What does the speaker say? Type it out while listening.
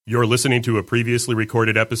You're listening to a previously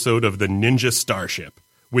recorded episode of the Ninja Starship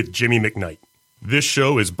with Jimmy McKnight. This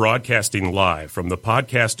show is broadcasting live from the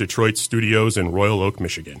Podcast Detroit studios in Royal Oak,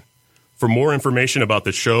 Michigan. For more information about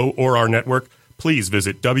the show or our network, please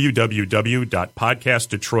visit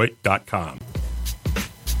www.podcastdetroit.com.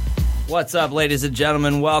 What's up, ladies and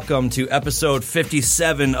gentlemen? Welcome to episode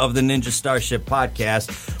 57 of the Ninja Starship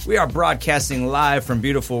podcast. We are broadcasting live from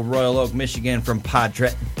beautiful Royal Oak, Michigan from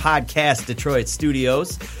Podcast Detroit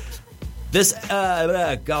studios. This, this is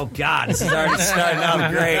already starting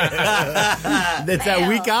out great. That's that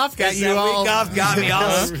week off got you all. Week off got me all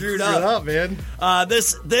screwed up, man.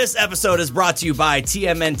 This episode is brought to you by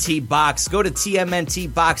TMNT Box. Go to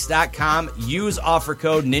TMNTBox.com, use offer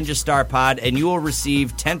code NinjaStarPod, and you will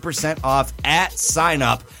receive 10% off at sign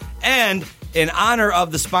up. And in honor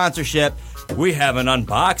of the sponsorship, we have an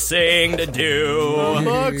unboxing to do.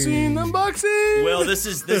 Unboxing. Will, this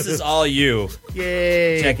is all you.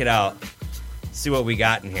 Yay. Check it out. See what we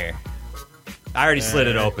got in here. I already slid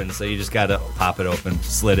it open, so you just gotta pop it open.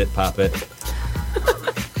 Slid it, pop it.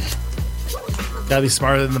 Gotta be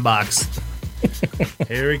smarter than the box.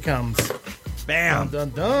 Here he comes. Bam.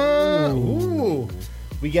 Dun, dun, dun. Ooh.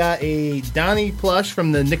 We got a Donnie plush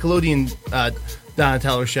from the Nickelodeon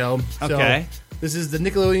Donatello show. Okay. So this is the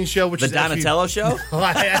Nickelodeon show, which The is Donatello show? The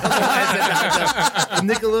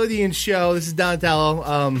Nickelodeon show. This is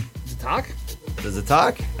Donatello. Does it talk? Does it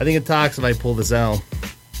talk? I think it talks if I pull this out.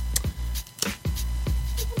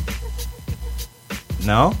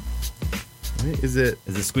 No? Is it?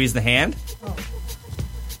 Does it squeeze the hand?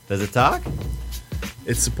 Does it talk?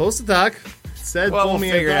 It's supposed to talk. It said, Well, pull we'll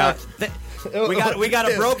me figure it and out. talk. We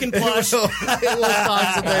got a broken plush. It will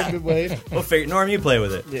talk sometime midway. We'll figure. Norm, you play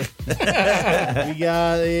with it. We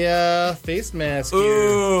got a face mask here.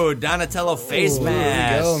 Ooh, Donatello face Ooh,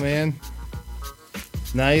 mask. There we go, man.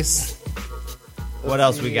 Nice. What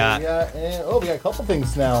else we got? We got a couple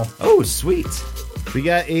things now. Oh, sweet. We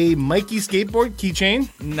got a Mikey skateboard keychain.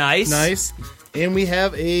 Nice. And we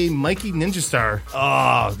have a Mikey Ninja Star.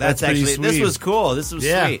 Oh, that's pretty actually, sweet. this was cool. This was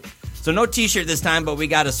Yeah. sweet. So no t-shirt this time, but we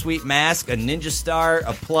got a sweet mask, a Ninja Star,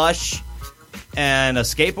 a plush, and a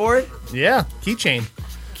skateboard. Yeah, keychain.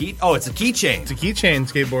 It's a keychain. It's a keychain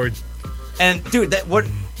skateboard. And dude,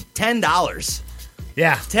 $10.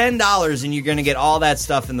 Yeah. $10 and you're going to get all that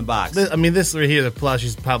stuff in the box. I mean, this right here, the plush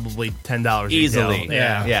is probably $10 Easily. retail.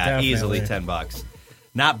 Yeah, definitely. easily $10.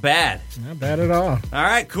 Not bad. Not bad at all. All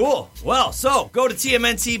right, cool. Well, so go to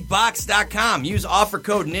TMNTBox.com. Use offer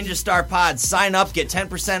code NinjaStarPod. Sign up. Get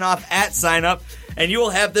 10% off at sign up. And you will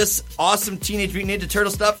have this awesome Teenage Mutant Ninja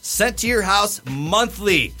Turtle stuff sent to your house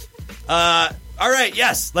monthly. All right,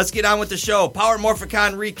 yes, let's get on with the show. Power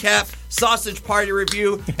Morphicon recap, sausage party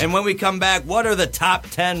review, and when we come back, what are the top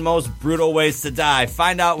 10 most brutal ways to die?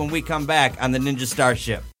 Find out when we come back on the Ninja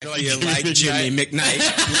Starship. You like Jimmy McKnight.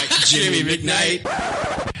 Like Jimmy McKnight.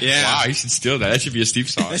 Yeah. Wow, you should steal that. That should be a Steve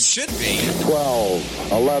song. That should be.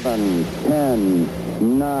 12, 11,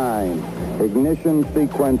 10, 9. Ignition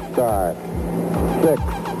sequence start. 6,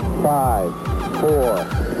 5, 4,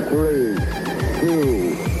 3,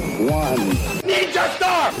 2, 1. Ninja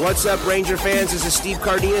Star! What's up, Ranger fans? This is Steve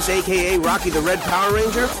Cardenas, a.k.a. Rocky the Red Power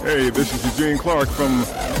Ranger. Hey, this is Eugene Clark from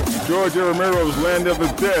George A. Romero's Land of the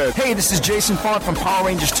Dead. Hey, this is Jason Font from Power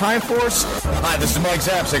Rangers Time Force. Hi, this is Mike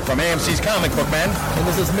Zapsik from AMC's Comic Book Man. And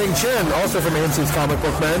this is Ming Chen, also from AMC's Comic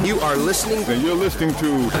Book Man. You are listening. And you're listening to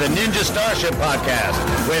the Ninja Starship Podcast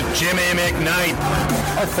with Jimmy McKnight.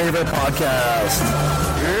 Our favorite podcast.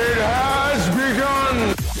 It has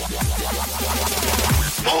begun!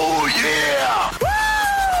 Oh, yeah! Woo!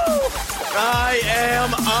 I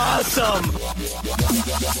am awesome!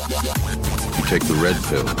 You take the red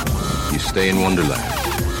pill, you stay in Wonderland,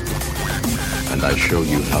 and I show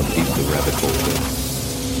you how deep the rabbit hole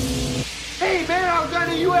goes. Hey, man, I was on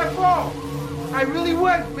a UFO. I really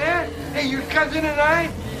was, man. Hey, your cousin and I,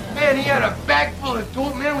 man, he had a bag full of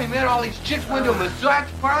dope, man. We met all these chicks, went to a massage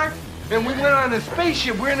park, and we went on a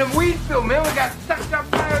spaceship. We're in a weed field, man. We got sucked up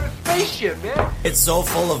by the spaceship, man. It's so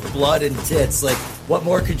full of blood and tits. Like, what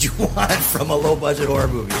more could you want from a low-budget horror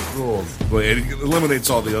movie? It rules. Well, it eliminates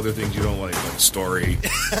all the other things you don't like story.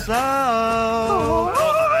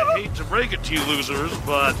 I hate to break it to you losers,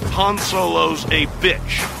 but Han Solo's a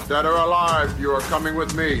bitch. Dead or alive, you are coming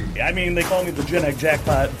with me. I mean, they call me the Gen X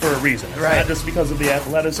jackpot for a reason. Right. Not just because of the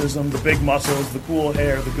athleticism, the big muscles, the cool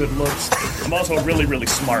hair, the good looks. I'm also a really, really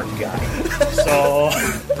smart guy. So,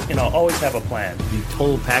 always have a plan. The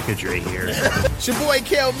total package right here. It's your boy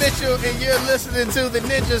Kel Mitchell, and you're listening to the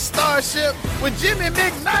Ninja Starship with Jimmy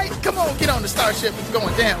McKnight. Come on, get on the Starship. It's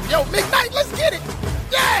going down. Yo, McKnight, let's get it.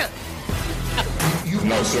 Yeah! You've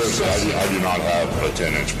No, seriously, I do not have a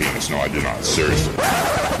 10-inch penis. No, I do not. Seriously.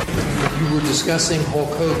 You were discussing Hulk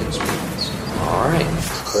Hogan's penis. All right. I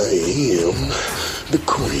am the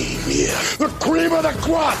cream, yeah. The cream of the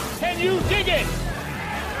crop! Can you dig it?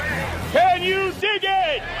 Can you dig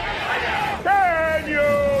it? Can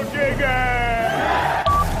you dig it?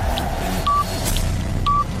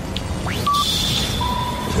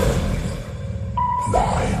 10,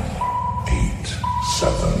 9, 8,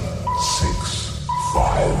 7, 6,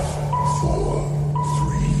 5, 4,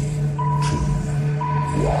 3, 2,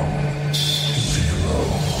 1, 0.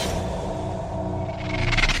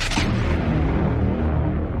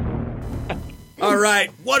 All right,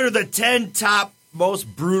 what are the 10 top most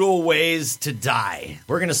brutal ways to die?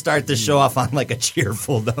 We're going to start this show off on like a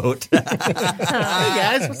cheerful note. Hey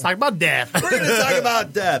guys, let's talk about death. We're going to talk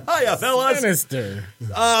about death. Hiya, fellas. Sinister.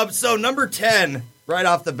 So number 10, right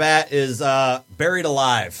off the bat, is buried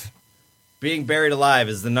alive. Being buried alive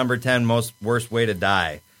is the number 10 most worst way to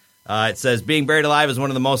die. It says, being buried alive is one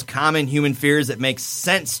of the most common human fears. It makes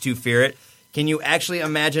sense to fear it. Can you actually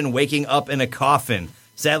imagine waking up in a coffin?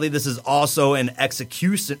 Sadly, this is also an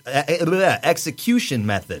execution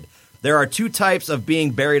method. There are two types of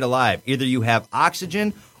being buried alive. Either you have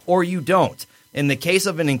oxygen or you don't. In the case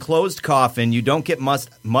of an enclosed coffin, you don't get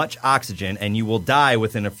much oxygen and you will die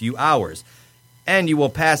within a few hours. And you will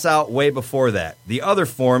pass out way before that. The other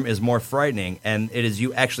form is more frightening, and it is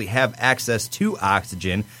you actually have access to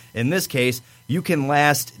oxygen. In this case, you can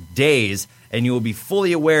last days, and you will be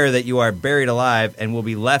fully aware that you are buried alive and will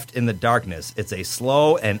be left in the darkness. It's a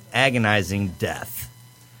slow and agonizing death.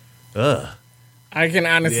 Ugh. I can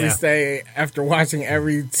honestly say, after watching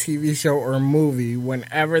every TV show or movie,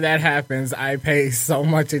 whenever that happens, I pay so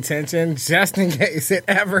much attention, just in case it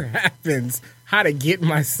ever happens, how to get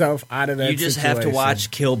myself out of that situation. You just have to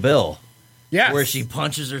watch Kill Bill. Yes. Where she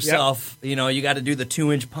punches herself. Yep. You know, you got to do the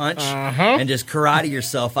 2-inch punch and just karate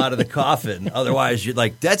yourself out of the coffin. Otherwise, you're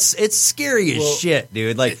like, it's scary as shit,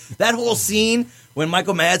 dude. Like, that whole scene when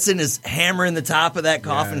Michael Madsen is hammering the top of that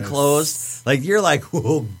coffin closed, like, you're like,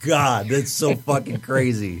 oh, God, that's so fucking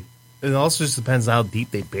crazy. It also just depends on how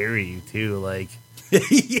deep they bury you, too. Like,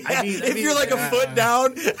 if you're like a foot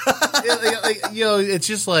down. It's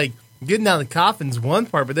just like, getting down the coffin's one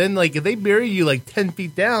part, but then like if they bury you like 10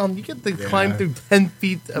 feet down, you get to climb through 10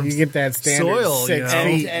 feet of you get that standard soil, 6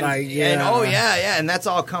 feet. And that's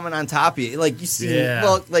all coming on top of you. Like you see,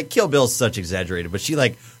 well, like Kill Bill's such exaggerated, but she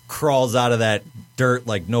like crawls out of that dirt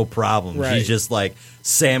like no problem. Right. She's just like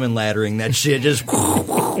salmon laddering that shit. Just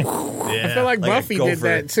I feel like Buffy did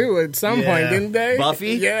that too at some point, didn't they?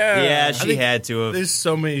 Buffy? Yeah, she had to have. There's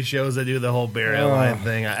so many shows that do the whole burial alive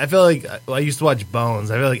thing. I feel like I used to watch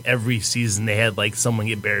Bones. I feel like every season they had like someone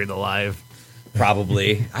get buried alive.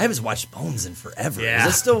 Probably. I haven't watched Bones in forever. Yeah.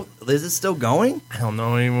 Is it still going? I don't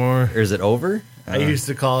know anymore. Or is it over? I used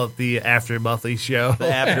to call it the After Buffy show.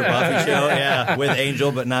 The After Buffy show, yeah. With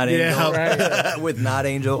Angel, but not Angel. Yeah, right. With not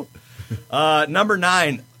Angel. Number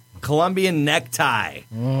 9, Colombian necktie.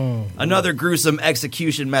 Another gruesome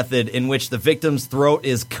execution method in which the victim's throat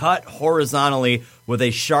is cut horizontally with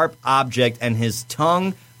a sharp object and his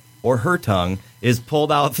tongue, or her tongue, is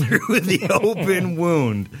pulled out through the open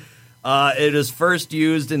wound. It is first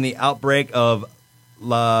used in the outbreak of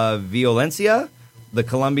La Violencia, the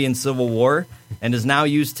Colombian Civil War, and is now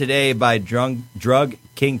used today by drug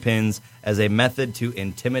kingpins as a method to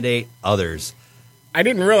intimidate others. I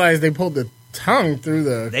didn't realize they pulled the tongue through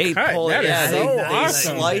the They cut. pull That it. is Yeah, so they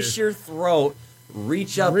awesome. slice your throat,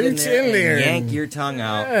 reach in in there, there and and- yank your tongue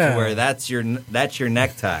out Yeah. to where that's your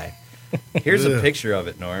necktie. Here's a picture of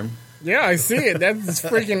it, Norm. Yeah, I see it. That's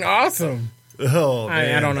freaking awesome. Oh,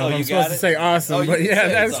 I don't know if I'm you supposed got to it? say awesome, You but can yeah, say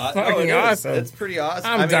that's it's fucking it is. awesome. It's pretty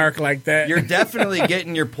awesome. I'm dark like that. You're definitely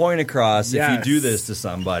getting your point across if you do this to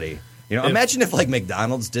somebody. You know, imagine if like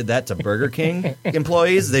McDonald's did that to Burger King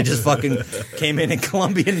employees. They just fucking came in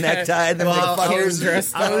Colombian necktie. Them I was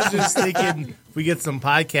motherfuckers. just thinking, if we get some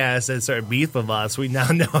podcasts that start beef with us, we now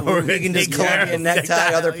know we're We can just take care Colombian of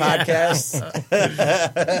necktie other podcasts.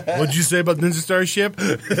 What'd you say about Ninja Starship?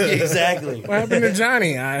 Exactly. What happened to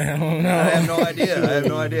Johnny? I don't know. I have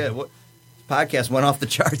no idea. What podcast went off the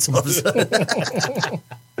charts all of a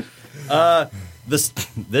sudden?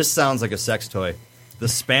 This sounds like a sex toy. The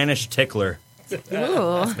Spanish tickler. This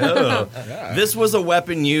was a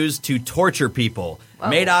weapon used to torture people,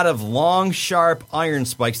 made out of long, sharp iron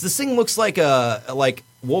spikes. This thing looks like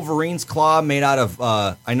Wolverine's claw, made out of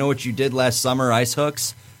I Know What You Did Last Summer ice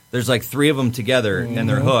hooks. There's like 3 of them together, and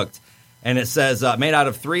they're hooked. And it says, made out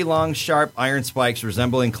of 3 long, sharp iron spikes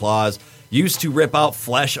resembling claws, used to rip out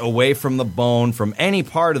flesh away from the bone from any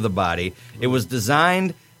part of the body. It was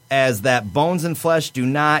designed as that bones and flesh do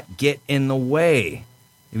not get in the way.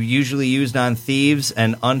 Usually used on thieves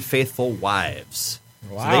and unfaithful wives.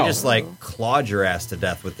 Wow. So they just like clawed your ass to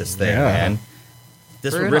death with this thing, man.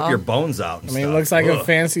 This would rip your bones out. It looks like a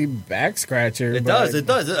fancy back scratcher. It does. It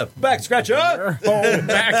does. A back scratcher. Your whole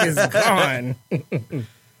back is gone.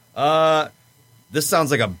 This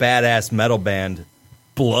sounds like a badass metal band,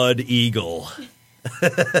 Blood Eagle.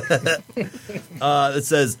 It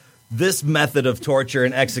says, this method of torture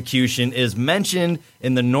and execution is mentioned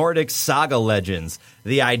in the Nordic saga legends.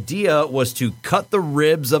 The idea was to cut the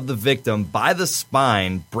ribs of the victim by the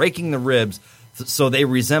spine, breaking the ribs so they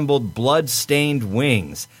resembled blood-stained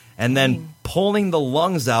wings, and then pulling the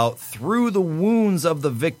lungs out through the wounds of the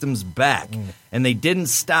victim's back. And they didn't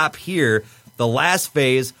stop here. The last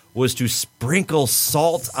phase was to sprinkle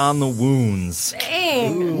salt on the wounds.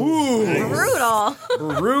 Dang. Ooh. Brutal.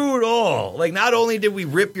 Brutal. Like, not only did we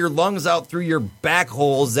rip your lungs out through your back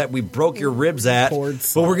holes that we broke your ribs at,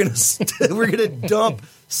 but we're gonna dump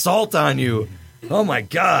salt on you. Oh my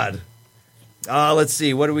God. Let's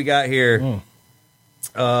see. What do we got here?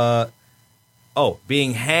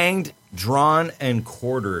 Being hanged, drawn, and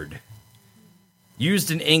quartered.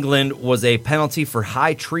 Used in England was a penalty for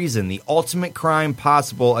high treason, the ultimate crime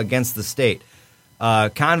possible against the state.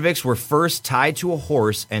 Convicts were first tied to a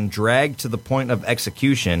horse and dragged to the point of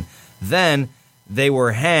execution. Then they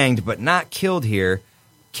were hanged, but not killed here,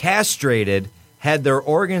 castrated, had their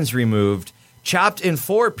organs removed, chopped in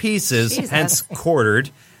 4 pieces, hence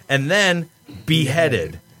quartered, and then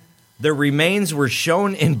beheaded. Their remains were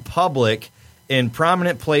shown in public in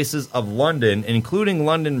prominent places of London, including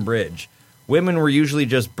London Bridge. Women were usually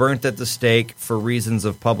just burnt at the stake for reasons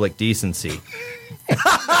of public decency. They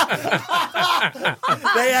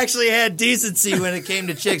actually had decency when it came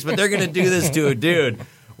to chicks, but they're going to do this to a dude.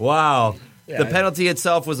 Wow. Yeah. The penalty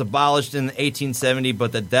itself was abolished in 1870,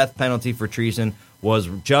 but the death penalty for treason was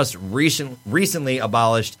just recently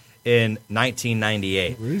abolished in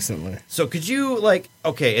 1998. Recently. So could you,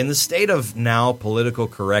 in the state of now political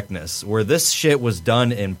correctness, where this shit was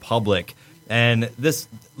done in public, and this,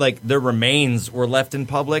 their remains were left in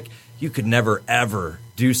public, you could never, ever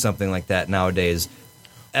do something like that nowadays.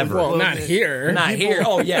 Ever. Well, not here. Not here.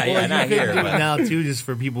 Oh, yeah, not here. But now, too, just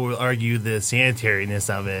for people to argue the sanitariness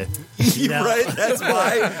of it. Right? That's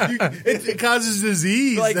why. It causes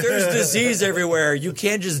disease. There's disease everywhere. You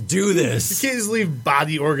can't just do this. You can't just leave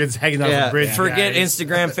body organs hanging off the bridge. Forget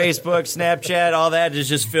Instagram, Facebook, Snapchat, all that is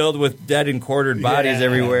just filled with dead and quartered bodies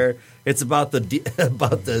everywhere. It's about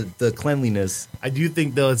the cleanliness. I do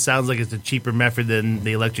think, though, it sounds like it's a cheaper method than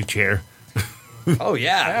the electric chair. Oh,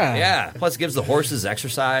 yeah. Plus, it gives the horses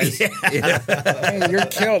exercise. Yeah. You're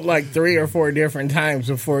killed 3 or 4 different times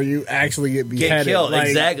before you actually get beheaded. Get killed,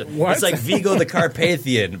 exactly. What? It's like Vigo the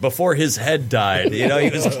Carpathian before his head died. He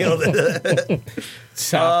was killed.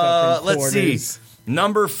 Let's see.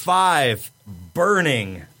 Number 5,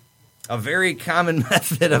 burning. A very common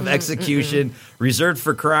method of execution reserved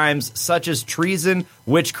for crimes such as treason,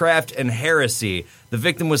 witchcraft, and heresy. The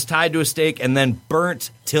victim was tied to a stake and then burnt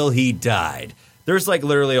till he died. There's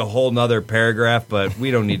literally a whole nother paragraph, but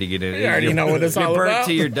we don't need to get into it. You already know what it's all You're burnt about.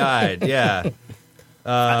 till you died, yeah.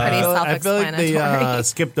 I feel like they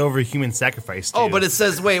skipped over human sacrifice, too. Oh, but it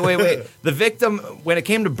says, wait. The victim, when it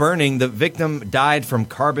came to burning, the victim died from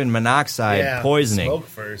carbon monoxide poisoning. Smoke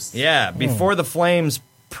first. Yeah, before the flames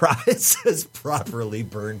it says properly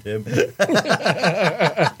burned him. Before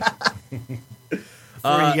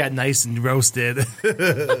he got nice and roasted.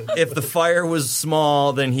 If the fire was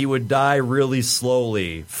small, then he would die really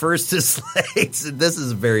slowly. First his legs. This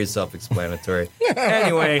is very self-explanatory.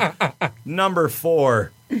 Anyway, number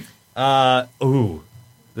 4. This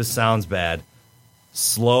sounds bad.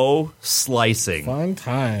 Slow slicing. Fun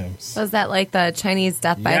times. Was that like the Chinese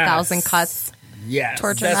death by 1,000 cuts? Yes.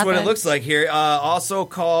 Torture That's what it method? looks like here. Also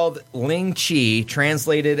called Ling Chi,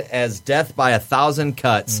 translated as death by 1,000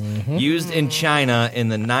 cuts, used in China in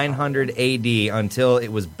the 900 AD until it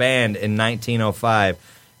was banned in 1905.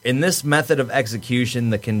 In this method of execution,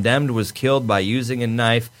 the condemned was killed by using a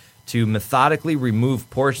knife to methodically remove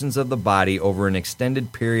portions of the body over an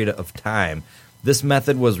extended period of time. This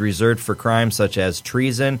method was reserved for crimes such as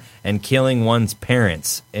treason and killing one's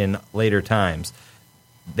parents in later times.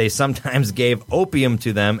 They sometimes gave opium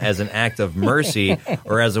to them as an act of mercy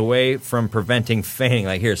or as a way from preventing fainting.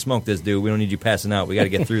 Like, here, smoke this, dude. We don't need you passing out. We got to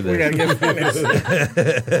get through this. We got to get finished.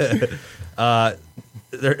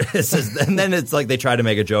 It says, and then it's like they try to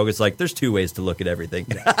make a joke. It's like, there's 2 ways to look at everything.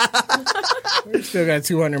 We still got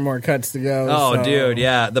 200 more cuts to go. Oh, dude,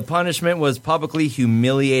 yeah. The punishment was publicly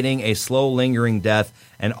humiliating, a slow, lingering death,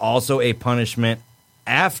 and also a punishment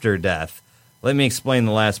after death. Let me explain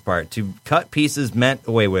the last part. To cut pieces meant...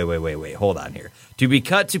 Wait. Hold on here. To be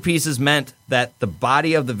cut to pieces meant that the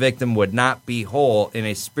body of the victim would not be whole in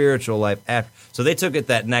a spiritual life after. So they took it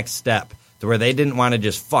that next step to where they didn't want to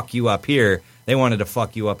just fuck you up here. They wanted to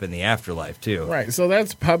fuck you up in the afterlife, too. Right. So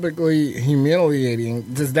that's publicly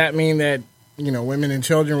humiliating. Does that mean that, women and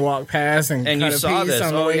children walk past and cut a piece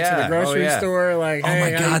on the way to the grocery store? Like, oh,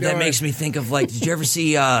 my God, that makes me think of, did you ever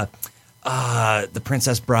see The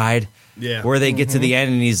Princess Bride? Yeah. Where they get to the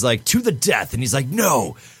end and he's like, to the death. And he's like,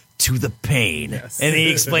 no, to the pain. Yes. And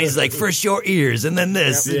he explains, first your ears and then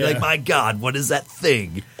this. Yep. And my God, what is that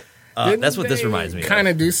thing? That's what this reminds me of. Kind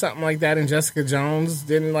of do something like that in Jessica Jones.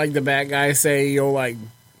 Didn't, the bad guy say you'll,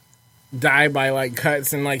 die by,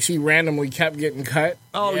 cuts and, she randomly kept getting cut?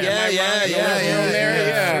 Oh, yeah.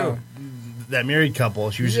 That married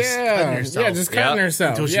couple, she was just cutting herself. Yeah, just cutting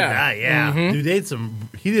herself. Until she died, yeah. Mm-hmm. Dude,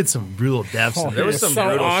 he did some brutal deaths. There was some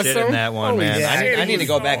brutal shit in that one, man. I need to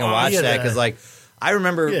go back and watch that because, I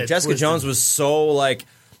remember Jessica Jones was so,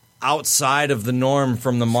 outside of the norm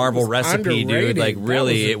from the Marvel recipe, underrated. dude.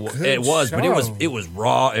 Really, it was, but it was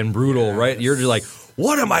raw and brutal, right? You're just like,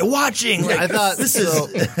 what am I watching? I thought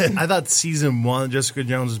I thought season 1 of Jessica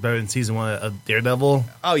Jones was better than season 1 of Daredevil.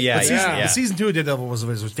 Oh yeah, but season 2 of Daredevil was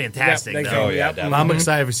fantastic. Yep, definitely. I'm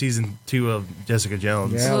excited for season 2 of Jessica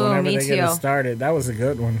Jones. Yeah, whenever they get it started, that was a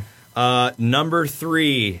good one. Number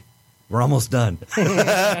 3, we're almost done.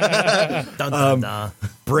 Dun, dun, dun.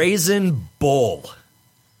 Brazen Bull.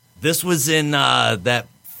 This was in that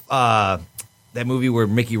movie where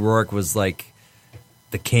Mickey Rourke was the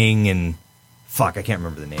king and. Fuck, I can't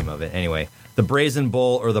remember the name of it. Anyway, the Brazen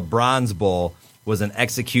Bull or the Bronze Bull was an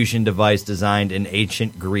execution device designed in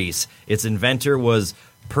ancient Greece. Its inventor was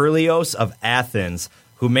Perlios of Athens,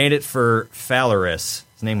 who made it for Phalaris.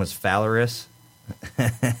 His name was Phalaris.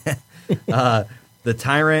 The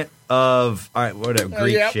tyrant of... All right, whatever,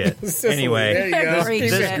 Greek shit. Anyway, this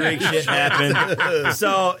Greek shit happened.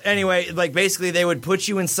 So, anyway, basically they would put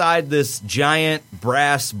you inside this giant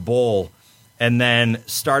brass bowl and then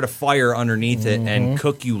start a fire underneath it and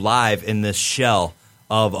cook you live in this shell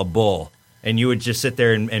of a bull. And you would just sit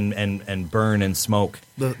there and burn and smoke.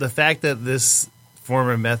 The fact that this form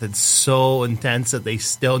of method's so intense that they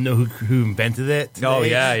still know who invented it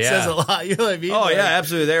today says a lot. You know what I mean? Oh, yeah,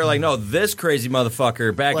 absolutely. They were like, no, this crazy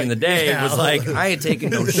motherfucker back in the day was like, I ain't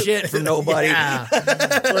taking no shit from nobody. Yeah.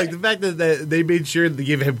 The fact that they made sure to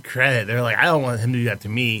give him credit. They're like, I don't want him to do that to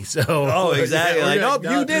me. So exactly. Nope,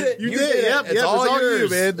 you did it. You did it. Yep, it's all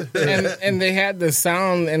yours. You, man. and they had the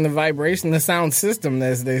sound and the vibration, the sound system,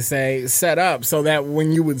 as they say, set up so that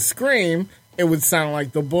when you would scream, it would sound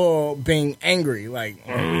like the bull being angry,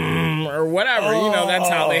 or whatever. That's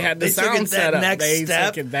how they had the sound set up. They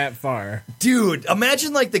took it that far. Dude,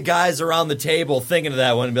 imagine the guys around the table thinking of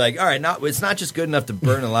that one and be like, all right, it's not just good enough to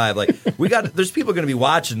burn alive. There's people going to be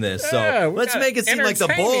watching this, so let's make it seem like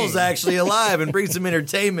the bull's actually alive and bring some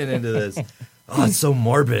entertainment into this. Oh, it's so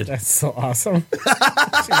morbid. That's so awesome.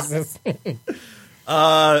 Jesus.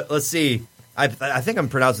 Let's see. I think I'm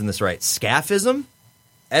pronouncing this right. Scaphism?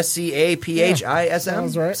 Scaphism?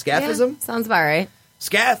 Sounds right. Scaphism? Yeah, sounds about right.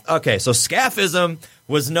 Okay, so scaphism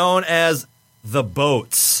was known as the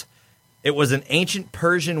boats. It was an ancient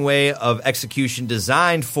Persian way of execution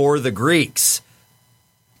designed for the Greeks.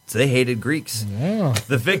 So they hated Greeks. Yeah.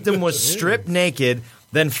 The victim was stripped naked,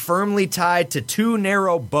 then firmly tied to 2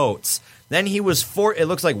 narrow boats. Then he was it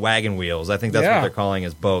looks like wagon wheels. I think that's what they're calling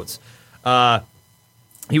his boats.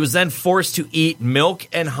 He was then forced to eat milk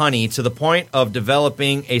and honey to the point of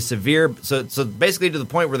developing a severe... So basically to the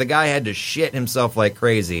point where the guy had to shit himself like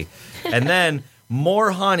crazy. And then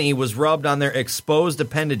more honey was rubbed on their exposed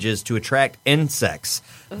appendages to attract insects.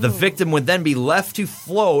 The victim would then be left to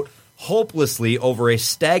float hopelessly over a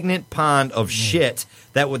stagnant pond of shit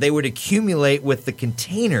that they would accumulate with the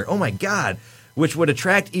container. Oh, my God. Which would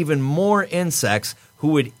attract even more insects who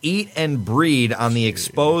would eat and breed on the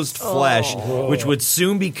exposed flesh, which would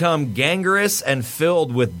soon become gangrenous and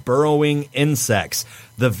filled with burrowing insects.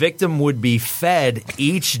 The victim would be fed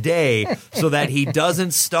each day so that he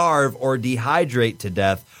doesn't starve or dehydrate to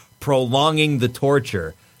death, prolonging the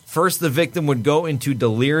torture. First, the victim would go into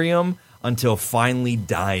delirium until finally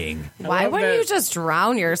dying. Why wouldn't you just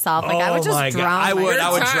drown yourself? I would just drown. I would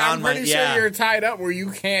drown I'm pretty sure you're tied up where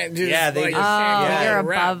you can't just. Yeah, you're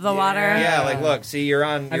above the water. Yeah, look, see, you're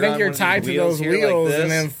on. I think you're tied to those wheels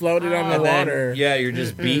and then floated on the water. You're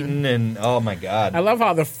just beaten and oh my God. I love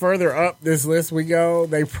how the further up this list we go,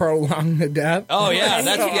 they prolong the death. Oh yeah,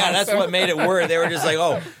 that's what made it worse. They were just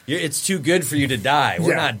like, it's too good for you to die.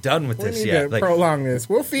 We're not done with this yet. Prolong this.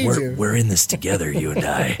 We'll feed you. We're in this together, you and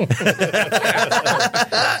I.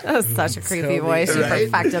 That was such a creepy voice. You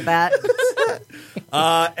perfected that.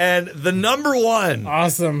 And the number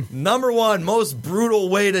one most brutal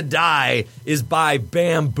way to die is by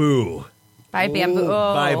bamboo. By bamboo.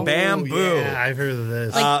 Oh. By bamboo. Yeah, I've heard of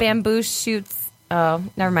this. Like bamboo shoots. Oh,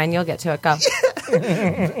 never mind. You'll get to it. Go.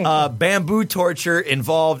 Bamboo torture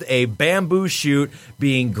involved a bamboo shoot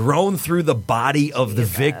being grown through the body of the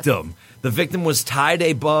victim. The victim was tied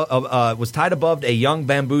above a young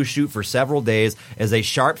bamboo shoot for several days as a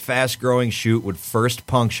sharp, fast-growing shoot would first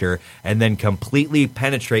puncture and then completely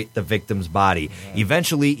penetrate the victim's body,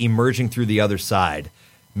 eventually emerging through the other side.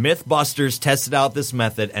 Mythbusters tested out this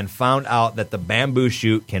method and found out that the bamboo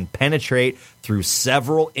shoot can penetrate through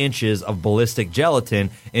several inches of ballistic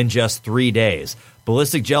gelatin in just 3 days.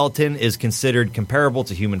 Ballistic gelatin is considered comparable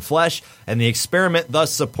to human flesh, and the experiment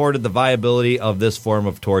thus supported the viability of this form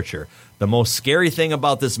of torture. The most scary thing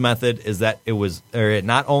about this method is that it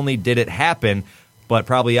not only did it happen, but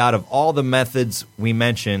probably out of all the methods we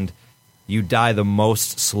mentioned, you die the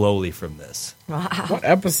most slowly from this. Wow. What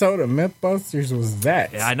episode of Mythbusters was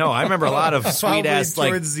that? Yeah, I know. I remember a lot of sweet ass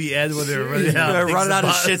towards the end when they're running out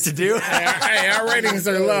of shit to do. Hey, our ratings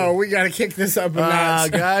are low. We got to kick this up a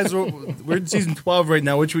notch. Guys, we're in season 12 right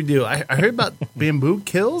now. What should we do? I heard about bamboo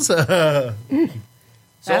kills.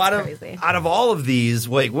 So crazy. out of all of these,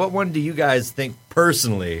 what one do you guys think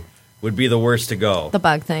personally would be the worst to go? The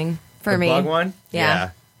bug thing for me. The bug one?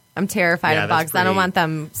 Yeah. I'm terrified of bugs. I don't want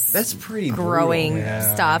them growing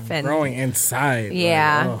stuff and growing inside.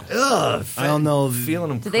 Yeah. Ugh. I don't know. Feeling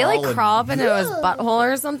them. Did they crawl up into his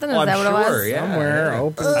butthole or something? Is that what it was? Yeah. Somewhere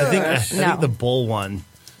open. I think the bull one.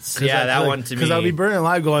 Yeah, that one to me. Because I'll be burning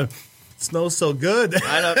alive going, it smells so good.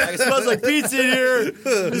 I know. It smells like pizza in here.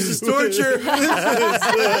 This is torture.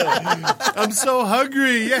 I'm so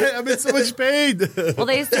hungry. Yeah, I'm in so much pain. Well,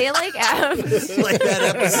 they say like like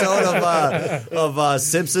that episode of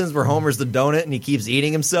Simpsons where Homer's the donut and he keeps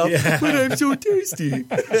eating himself. Yeah. But I'm so tasty.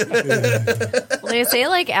 Well, they say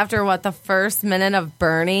like after the first minute of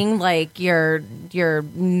burning, like your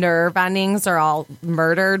nerve endings are all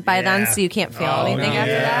murdered by then, so you can't feel anything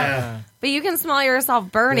after that. But you can smell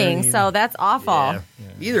yourself burning, so that's awful. Yeah.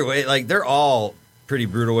 Either way, like they're all pretty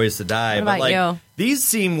brutal ways to die. What but about like you? these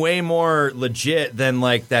seem way more legit than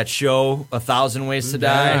like that show 1,000 Ways to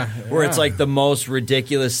Die, where it's like the most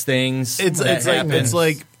ridiculous things. It's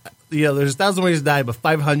like there's 1,000 ways to die, but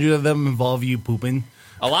 500 of them involve you pooping.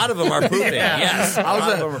 A lot of them are pooping. Yes,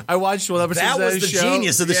 I watched one episode. That was the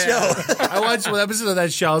genius of the show. I watched one episode of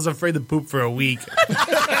that show. I was afraid to poop for a week.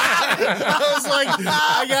 I was like,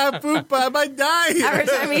 I gotta poop, but I might die. Every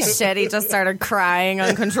time he shit, he just started crying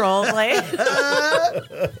uncontrollably.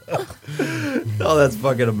 Oh, that's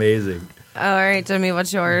fucking amazing. All right, Jimmy,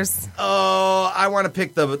 what's yours? Oh, I want to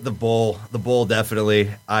pick the bull. The bull, definitely.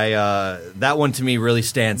 That one to me really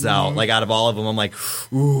stands out. Like out of all of them, I'm like,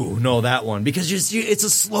 ooh, no, that one, because it's a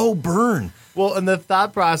slow burn. Well, and the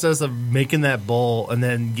thought process of making that bowl and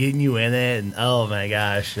then getting you in it, and oh my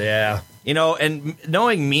gosh, yeah. You know, and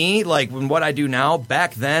knowing me, like what I do now,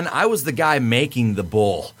 back then, I was the guy making the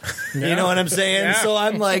bull. Yeah. You know what I'm saying? Yeah. So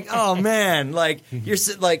I'm like, oh man, like you're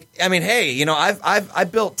like, I mean, hey, you know, I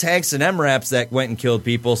built tanks and MRAPs that went and killed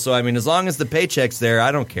people. So I mean, as long as the paycheck's there,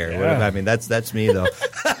 I don't care. Yeah. I mean, that's me though.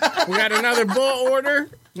 We got another bull order.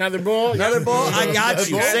 Another bull. I got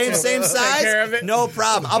you. Same size. Take care of it. No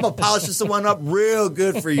problem. I'm gonna polish this one up real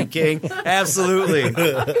good for you, King. Absolutely.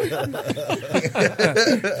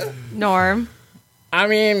 Norm. I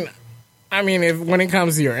mean, if when it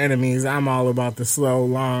comes to your enemies, I'm all about the slow,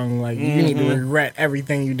 long. Like you need to regret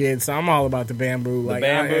everything you did. So I'm all about the bamboo. Like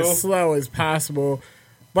as slow as possible.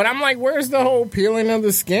 But I'm like, where's the whole peeling of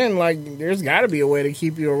the skin? Like, there's got to be a way to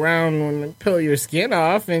keep you around when they peel your skin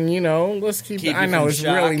off, and let's keep I know it's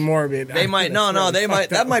shock. Really morbid. They might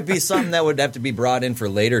that might be something that would have to be brought in for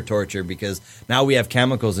later torture because now we have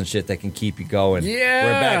chemicals and shit that can keep you going. Yeah.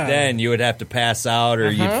 Where back then you would have to pass out or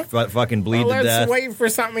you'd fucking bleed to death. Let's wait for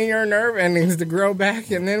something in your nerve endings to grow back,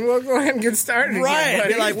 and then we'll go ahead and get started. Right.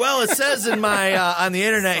 Again, be like, well, it says in my on the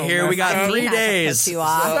internet here we got 3 days. So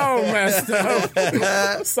messed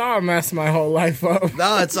up. Saw a mess my whole life up.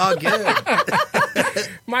 No, it's all good.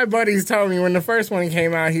 My buddies told me when the first one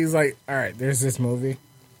came out, he's like, all right, there's this movie.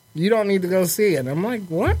 You don't need to go see it. I'm like,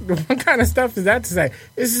 what? What kind of stuff is that to say?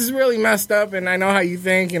 This is really messed up, and I know how you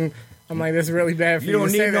think, and I'm like, this is really bad for you. You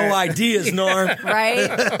don't need no ideas, Norm. Right?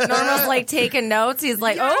 Norm was like taking notes. He's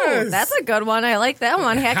like, oh, that's a good one. I like that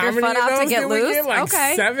one. Hack your foot off to get loose.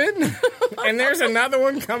 Okay. 7? And there's another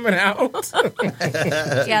one coming out.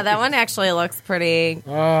 Yeah, that one actually looks pretty.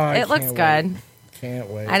 Oh, it looks good. Can't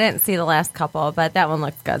wait. I didn't see the last couple, but that one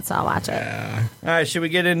looks good, so I'll watch it. All right, should we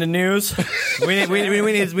get into news? we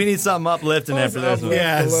need something uplifting after this one.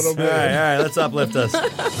 Yes. A little bit. All right, let's uplift us.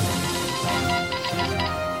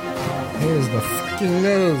 Here's the fucking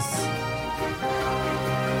news.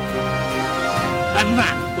 And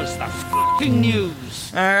that was the fucking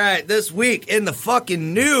news. All right, this week in the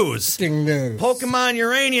fucking news, Pokemon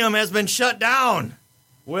Uranium has been shut down.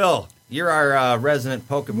 Will, you're our resident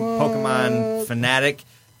Pokemon fanatic.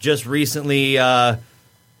 Just recently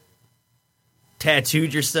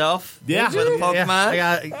tattooed yourself. Yeah, with a Pokemon.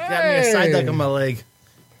 Yeah. I got me a side duck on my leg.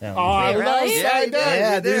 Oh, I love side duck.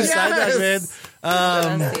 Yeah, dude, side duck, man.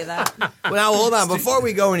 See that. Well, now hold on. Before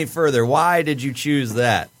we go any further, why did you choose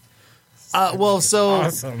that?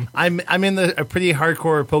 Awesome. I'm in a pretty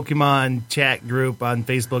hardcore Pokemon chat group on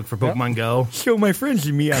Facebook for Pokemon Go. Show my friends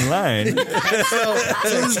and me online. so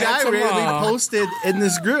this guy randomly posted in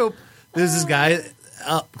this group. There's this guy,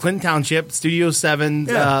 Clinton Township, Studio 7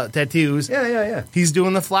 tattoos. Yeah. He's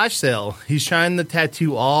doing the flash sale. He's trying to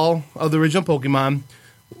tattoo all of the original Pokemon.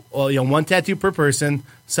 Well, one tattoo per person,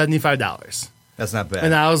 $75. That's not bad.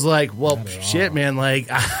 And I was like, well, shit, man. Like,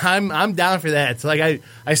 I'm down for that. So, like,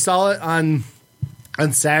 I saw it on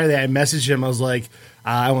Saturday. I messaged him. I was like,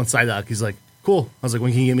 I want Psyduck. He's like, cool. I was like,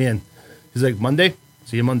 when can you get me in? He's like, Monday.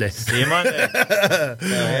 See you Monday.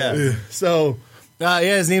 Yeah. So,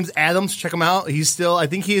 his name's Adams. Check him out. I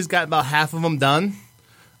think he's got about half of them done.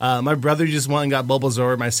 My brother just went and got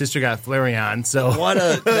Bulbasaur. My sister got Flareon. So what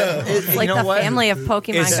it's like the family of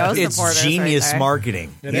Pokemon Go supporters. It's genius right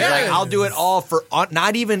marketing. He's like, I'll do it all for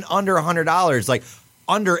not even under $100, like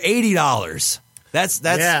under $80.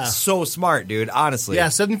 That's so smart, dude. Honestly, yeah,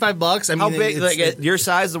 $75. I mean, how big? Like your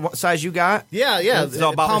size, the size you got? Yeah. It's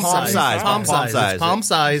about palm size. Palm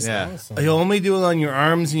size. Yeah. Awesome. You'll only do it on your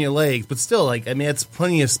arms and your legs, but still, like, I mean, it's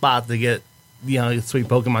plenty of spot to get. A sweet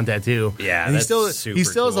Pokemon tattoo. Yeah, and he still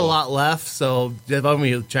has a lot left, so if I'm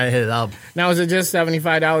going to try to hit it up. Now, is it just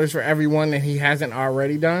 $75 for everyone that he hasn't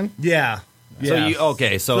already done? Yeah.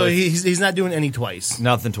 So he's not doing any twice.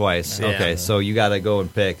 Nothing twice. Yeah. Okay, so you got to go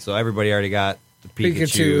and pick. So everybody already got the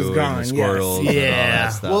Pikachu's Pikachu gone, and the Squirtle.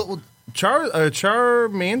 yes. And all that stuff. Well,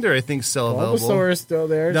 Charmander, I think, is still available. Bulbasaur is still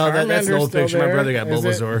there. No, that's the old picture. There. My brother got Is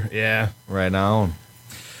Bulbasaur. it? Yeah. Right now.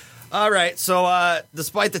 All right, so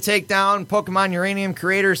despite the takedown, Pokemon Uranium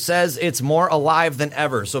creator says it's more alive than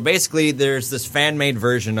ever. So basically, there's this fan-made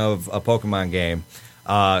version of a Pokemon game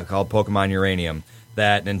called Pokemon Uranium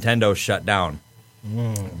that Nintendo shut down.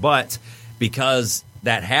 But because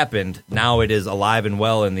that happened, now it is alive and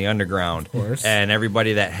well in the underground. Of course. And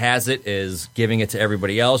everybody that has it is giving it to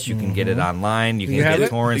everybody else. You can get it online. You can get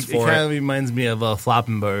torrents for it. It kind of reminds me of a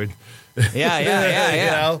Flopping Bird. Yeah.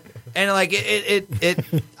 You know? And like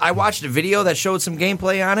I watched a video that showed some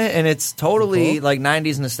gameplay on it, and it's totally like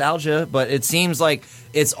 90s nostalgia, but it seems like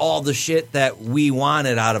it's all the shit that we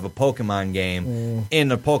wanted out of a Pokemon game in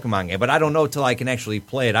a Pokemon game. But I don't know till I can actually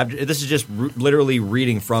play it. This is just literally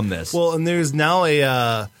reading from this. Well, and there's now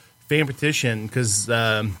a fan petition because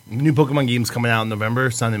new Pokemon game's coming out in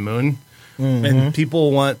November, Sun and Moon, and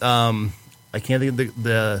people want I can't think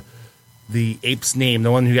of the ape's name,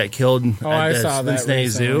 the one who got killed at the Cincinnati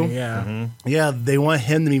Zoo. Yeah. Yeah, they want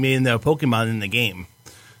him to be made into a Pokemon in the game.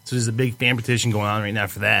 So there's a big fan petition going on right now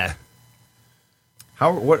for that.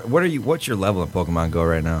 What's your level in Pokemon Go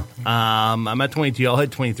right now? I'm at 22. I'll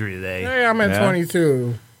hit 23 today. Hey, I'm at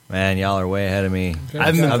 22. Man, y'all are way ahead of me.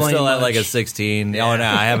 I'm still at like a 16. Oh no,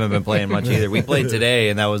 I haven't been playing much either. We played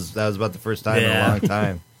today, and that was about the first time in a long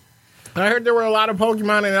time. I heard there were a lot of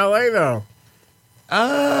Pokemon in LA though.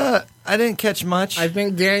 I didn't catch much. I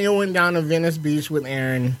think Daniel went down to Venice Beach with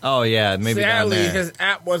Aaron. Oh yeah, maybe Sadly, down there. his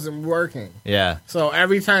app wasn't working. Yeah. So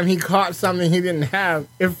every time he caught something he didn't have,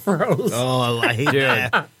 it froze. Oh, I hate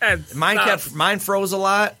that. Mine froze a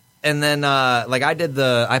lot, and then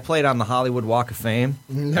I played on the Hollywood Walk of Fame.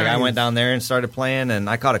 Nice. Like I went down there and started playing, and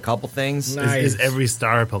I caught a couple things. Nice. Is every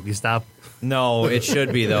star a Pokestop? No, it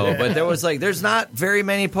should be though. But there's not very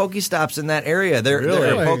many Pokestops in that area. There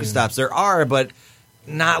are Pokestops. There are, but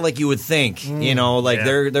not like you would think. You know,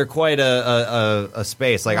 they're quite a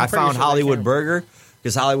space. Like I found Hollywood Burger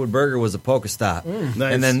because Hollywood Burger was a Pokestop,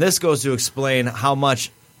 Nice. and then this goes to explain how much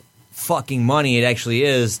fucking money it actually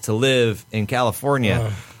is to live in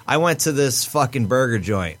California. I went to this fucking burger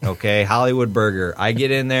joint. Okay, Hollywood Burger. I get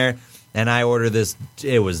in there. And I order this.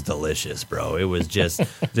 It was delicious, bro. It was just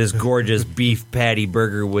this gorgeous beef patty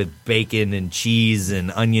burger with bacon and cheese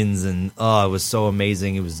and onions. And, it was so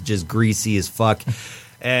amazing. It was just greasy as fuck.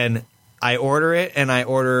 And I order it, and I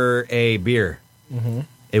order a beer.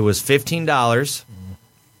 It was $15.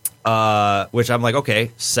 which I'm like,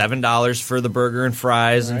 okay, $7 for the burger and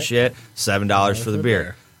fries and shit, $7 for the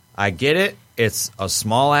beer. I get it. It's a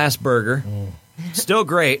small-ass burger. Still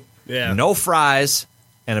great. Yeah. No fries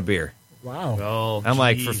and a beer. Wow. Oh, I'm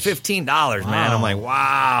like, for $15, man. I'm like,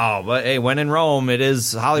 wow. But hey, when in Rome, it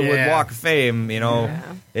is Hollywood Walk of Fame. You know,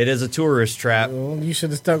 it is a tourist trap. Well, you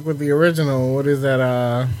should have stuck with the original. What is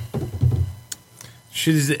that?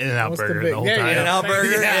 Should have In-N-Out burger the whole time. In-N-Out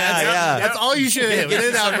burger? Yeah. That's all you should have.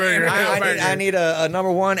 In-N-Out burger. I need a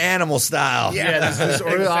number one animal style. Yeah, just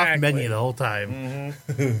order off menu the whole time.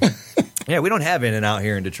 Yeah, we don't have In-N-Out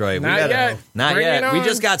here in Detroit. Not yet. Not Bring yet. it We on.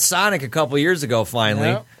 just got Sonic a couple years ago, finally.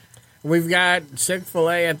 Yep. We've got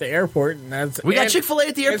Chick-fil-A at the airport. And We got Chick-fil-A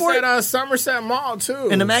at the airport? It's at Somerset Mall, too.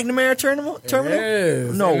 In the McNamara terminal? It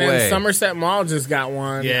is. No and way. Then Somerset Mall just got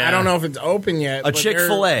one. Yeah. I don't know if it's open yet. A but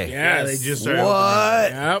Chick-fil-A? Yes. They just started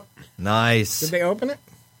What? Yep. Nice. Did they open it?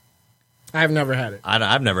 I've never had it.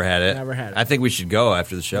 I've never had it. Never had it. I think we should go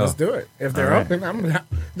after the show. Let's do it. If they're All right. open,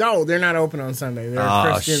 No, they're not open on Sunday. They're a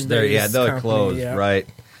Oh, Christian they're company, closed. yeah. Right.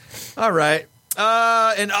 All right.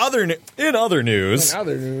 In other news. In other news.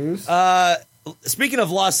 Speaking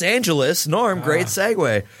of Los Angeles, Norm, great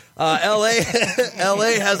segue.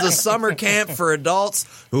 LA has a summer camp for adults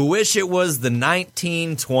who wish it was the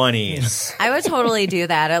 1920s. I would totally do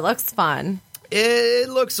that. It looks fun. It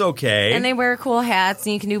looks okay. And they wear cool hats,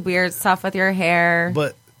 and you can do weird stuff with your hair.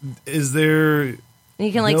 But is there... And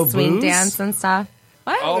you can, like, no swing booze? dance and stuff.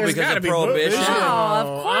 What? Oh, There's because gotta of be Prohibition? booze. No,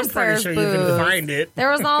 of course I'm pretty there's sure booze. you can find it. There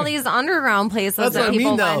was all these underground places That's that what I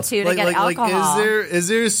people mean, though. went to get alcohol. Is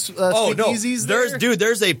there Oh, no. speakeasies there?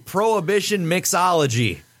 There's a Prohibition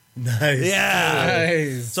mixology. Nice. Yeah.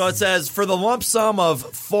 Nice. So it says, for the lump sum of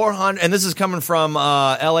 $400, and this is coming from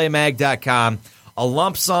LAMag.com, a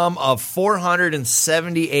lump sum of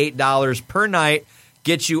 $478 per night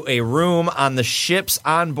gets you a room on the ship's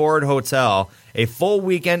onboard hotel, a full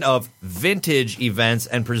weekend of vintage events,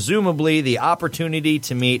 and presumably the opportunity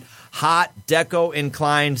to meet hot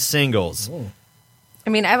deco-inclined singles. I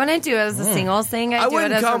mean, I wouldn't do it as a singles thing. I I'd do it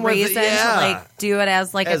wouldn't as a come with it, reason yeah. to, like, do it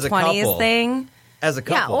as, like, As a a 20s couple. thing. As a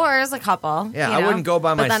couple. Yeah, or as a couple. Yeah, you I know? wouldn't go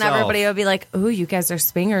by But then myself. everybody would be like, ooh, you guys are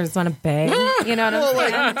swingers, want to bang? You know what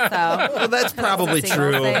I'm saying? Well, that's probably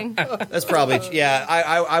Single true. thing. That's probably yeah.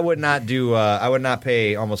 I would not do. I would not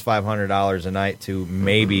pay almost $500 a night to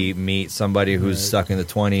maybe meet somebody who's stuck in the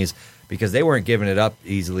 20s because they weren't giving it up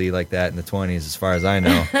easily like that in the 20s, as far as I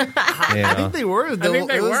know. I think they were. I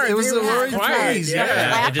think they were. It was They the were roaring quiet, 20s.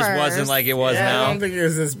 yeah. It just wasn't like it was I now. don't think it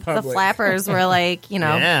was this The public. flappers were like, you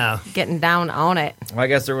know, Yeah. getting down on it. Well, I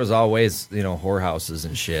guess there was always whorehouses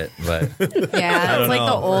and shit, but Yeah, it's like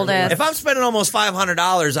the oldest. if I'm spending almost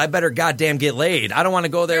 $500, I better goddamn get laid. I don't want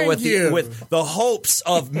to go there Thank with you. with the hopes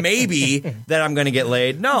of maybe that I'm going to get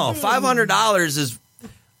laid. No, $500 is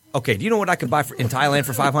okay. Do you know what I could buy in Thailand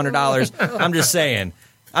for $500? I'm just saying.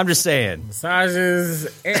 Massages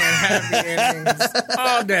and happy endings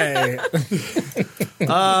all day.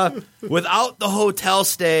 Without the hotel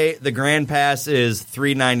stay, the Grand Pass is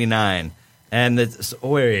 $399. And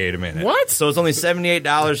wait a minute. What? So it's only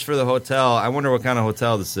 $78 for the hotel. I wonder what kind of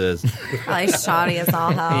hotel this is. Probably shoddy as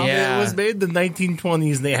all hell. Yeah. It was made in the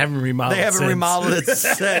 1920s, and they haven't remodeled. They haven't since. remodeled it.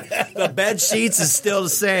 The bed sheets is still the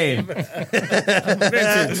same.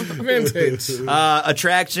 Vintage.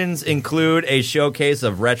 Attractions include a showcase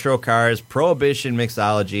of retro cars, Prohibition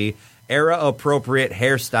mixology, era-appropriate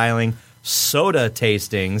hairstyling, soda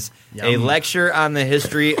tastings, a lecture on the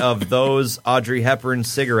history of those Audrey Hepburn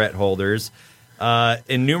cigarette holders,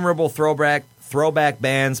 innumerable throwback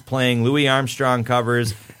bands playing Louis Armstrong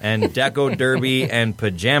covers, and Deco Derby and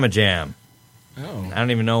Pajama Jam. Oh. I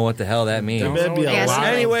don't even know what the hell that means. There better be a Yeah, lot.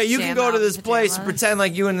 Anyway, you can Jam go to out this place and pajamas. pretend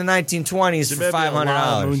like you in the 1920s There for better be a lot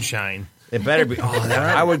of $500. moonshine. It better be.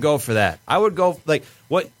 I would go for that. I would go like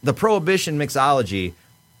what the Prohibition mixology.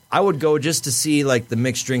 I would go just to see like the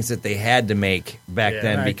mixed drinks that they had to make back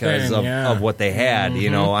then Back because then, yeah. of what they had. You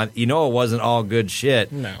know, it wasn't all good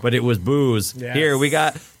shit, No. but it was booze. Yes. Here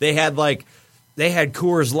they had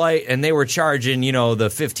Coors Light and they were charging the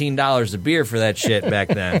 $15 a beer for that shit back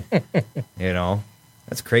then.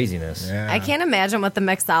 That's craziness. Yeah. I can't imagine what the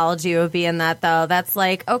mixology would be in that, though. That's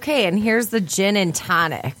like, okay, and here's the gin and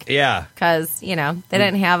tonic. Yeah. Because, they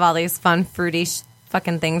didn't have all these fun, fruity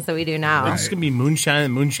fucking things that we do now. It's just gonna be moonshine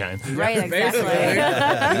and moonshine. Right,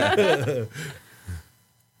 exactly.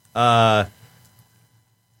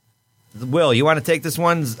 Will, you want to take this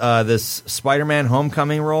one? This Spider-Man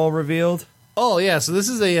Homecoming role revealed? Oh yeah, so this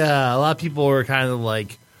is a lot of people were kind of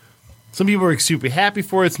like, some people were super happy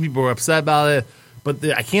for it, some people were upset about it. but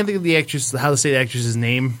I can't think of the actress, how to say the actress's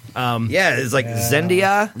name. Yeah, it's like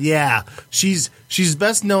Zendaya. Yeah, she's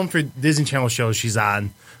best known for Disney Channel shows she's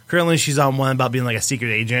on. Currently, she's on one about being like a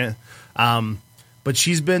secret agent. But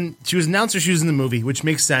she was announced that she was in the movie, which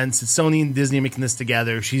makes sense. It's Sony and Disney making this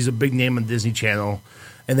together. She's a big name on Disney Channel,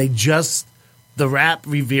 and the rap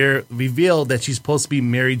revealed that she's supposed to be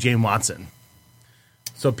Mary Jane Watson.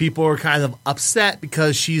 So people are kind of upset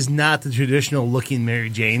because she's not the traditional looking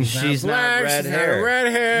Mary Jane. She's not red hair.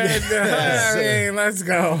 Redhead. I mean, let's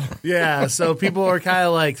go. Yeah, so people are kind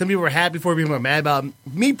of like, some people are happy for her, people are mad about it.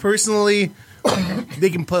 Me personally,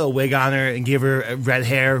 they can put a wig on her and give her red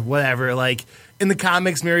hair, whatever. Like, in the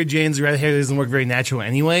comics, Mary Jane's red hair doesn't work very natural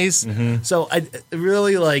anyways. Mm-hmm. So I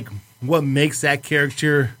really like what makes that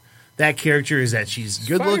character is that she's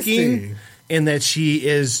good looking and that she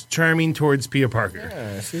is charming towards Peter Parker.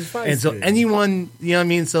 Yeah, she's feisty. And so anyone, you know what I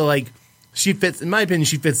mean? So like, she fits, in my opinion,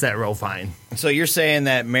 she fits that role fine. So you're saying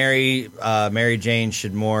that Mary Jane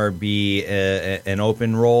should more be an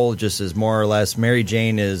open role, just as more or less Mary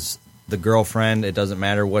Jane is the girlfriend. It doesn't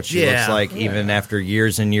matter what she looks like, even after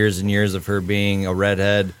years and years and years of her being a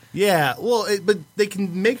redhead. Yeah, well, but they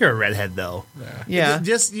can make her a redhead, though. Yeah.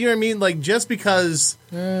 Just, you know what I mean? Like, just because...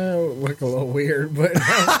 look a little weird, but...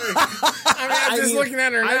 I'm just looking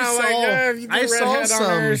at her now, if you do redhead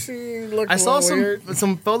on her, she looked weird.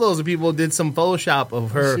 some photos of people did some Photoshop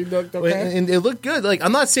of her. She looked okay. And it looked good. Like,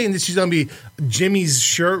 I'm not saying that she's going to be Jimmy's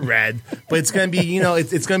shirt red, but it's going to be,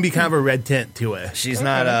 it's going to be kind of a red tint to it. She's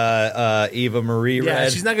not Eva Marie red. Yeah,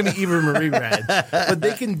 she's not going to be Eva Marie red. But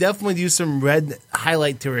they can definitely do some red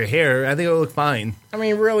highlight to her hair. I think it'll look fine. I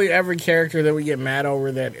mean, really, every character that we get mad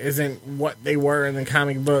over that isn't what they were in the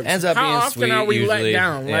comic books. Ends up How being often sweet, are we usually. let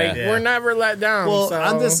down? Like, we're never let down. Well, so.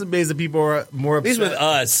 I'm just amazed that people are more upset. At least with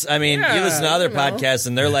us. I mean, you listen to other podcasts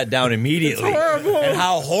and they're let down immediately. It's horrible. And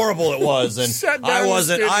how horrible it was. And Shut down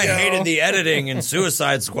I hated the editing in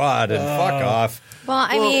Suicide Squad and fuck off. Well,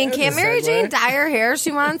 I mean, can't Mary Jane dye her hair if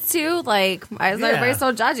she wants to? Like, why is everybody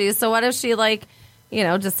so judgy? So what if she,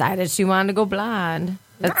 decided she wanted to go blonde?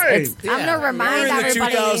 I'm going to remind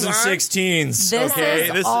everybody. 2016s. This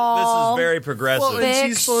is very progressive. Well, and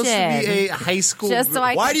she's supposed to be a high school. Just so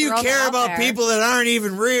I Why do you care about people that aren't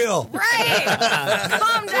even real? Right.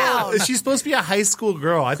 Calm down. She's supposed to be a high school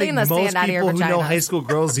girl. I think Clean the most sand out of your people who know vagina. high school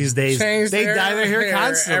girls these days, they dye their hair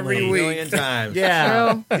constantly. every week. A million times.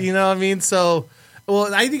 Yeah. You know what I mean? So,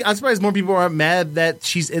 well, I'm surprised more people aren't mad that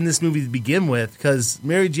she's in this movie to begin with, because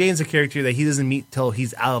Mary Jane's a character that he doesn't meet till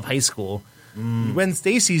he's out of high school. Gwen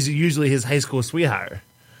Stacy's usually his high school sweetheart.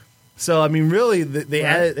 So, I mean, really, they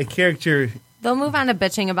added a character. They'll move on to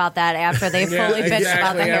bitching about that after they fully bitch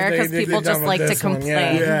about the hair, because people just like to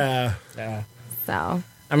complain. Yeah. So,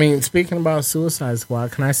 I mean, speaking about Suicide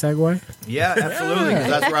Squad, can I segue? Yeah, absolutely, because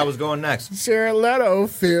that's where I was going next. Jared Leto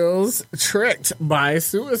feels tricked by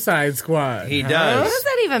Suicide Squad. He does. what does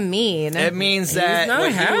that even mean? It means that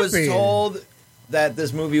when he was told that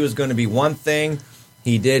this movie was going to be one thing,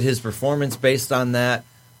 he did his performance based on that,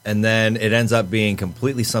 and then it ends up being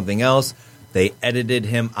completely something else. They edited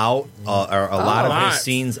him out, or a lot of his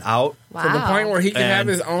scenes out. To the point where he can have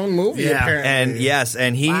his own movie, apparently.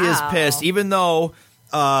 And he is pissed, even though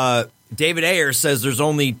David Ayer says there's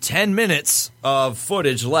only 10 minutes of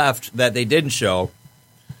footage left that they didn't show.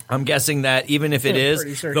 I'm guessing that even if it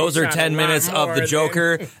is, those are 10 minutes of the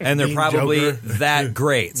Joker, and they're probably that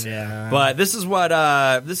great. Yeah. But this is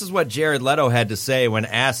what Jared Leto had to say when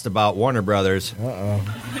asked about Warner Brothers. My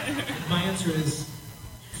answer is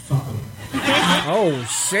fuck them. Oh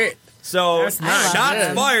shit! So That's not shots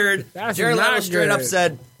good. fired. That's Jared Leto not straight up good.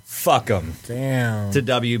 said, "Fuck him." Damn. To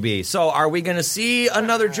WB. So are we going to see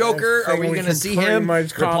another Joker? Are we going to see him? Are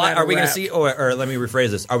we going to see, or let me rephrase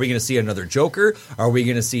this. Are we going to see another Joker? Are we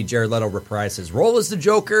going to see Jared Leto reprise his role as the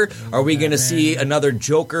Joker? Are we going to see another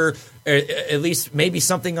Joker, at least maybe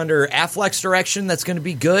something under Affleck's direction that's going to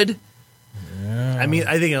be good? Yeah. I mean,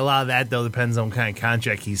 I think a lot of that, though, depends on what kind of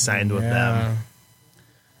contract he signed with them.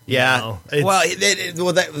 Yeah, that's what's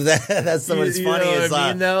funny is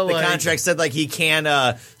the contract said he can't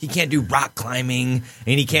do rock climbing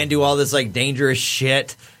and he can't do all this dangerous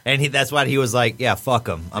shit, and that's why he was like, yeah, fuck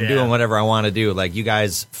him, I'm doing whatever I want to do. You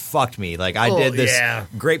guys fucked me. I did this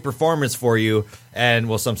great performance for you,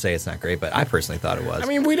 and some say it's not great, but I personally thought it was. I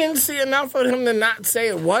mean, we didn't see enough of him to not say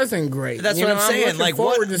it wasn't great. That's what I'm saying.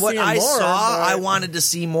 What I saw, I wanted to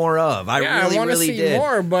see more of. I want to see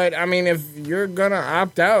more, but I mean, if you're gonna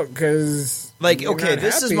opt out because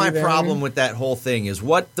this is my problem with that whole thing is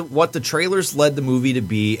what the trailers led the movie to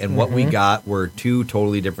be and what we got were two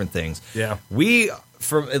totally different things.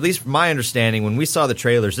 From at least my understanding, when we saw the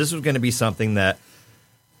trailers, this was going to be something that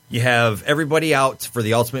You have everybody out for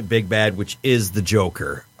the ultimate big bad, which is the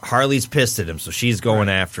Joker. Harley's pissed at him, so she's going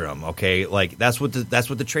after him. Okay, like that's what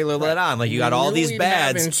the trailer let on. Like you got all these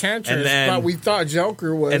bads, and then but we thought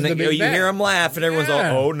Joker was. And then the big you hear him laugh, and everyone's all,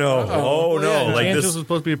 "Oh no, oh no!" Yeah, like Enchantress this was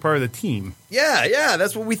supposed to be a part of the team. Yeah,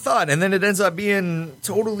 that's what we thought, and then it ends up being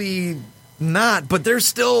totally not. But there's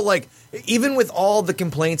still like, even with all the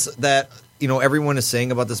complaints that everyone is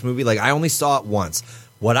saying about this movie, like I only saw it once.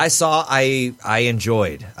 What I saw, I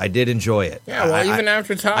enjoyed. I did enjoy it. Yeah, well, even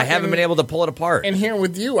after talking, I haven't been able to pull it apart. And here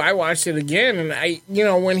with you, I watched it again, and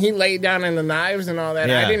when he laid down in the knives and all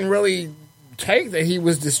that, I didn't really take that he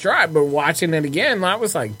was distraught. But watching it again, I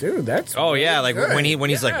was like, dude, that's really like good. when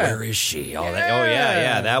he's like, where is she? All that. Oh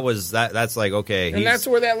yeah. That's like okay. And that's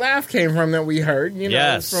where that laugh came from that we heard.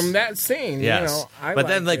 From that scene. Yes. But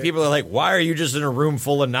then people are like, why are you just in a room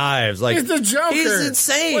full of knives? Like he's the Joker. He's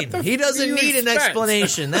insane. He doesn't need an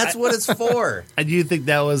explanation. That's what it's for. I do think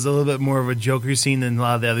that was a little bit more of a Joker scene than a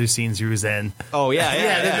lot of the other scenes he was in. Oh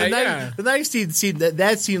yeah. The knife scene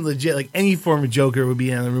that seemed legit. Like any form of Joker would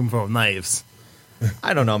be in a room full of knives.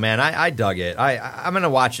 I don't know, man. I dug it. I'm gonna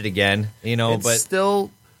watch it again. But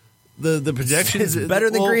still, the projections is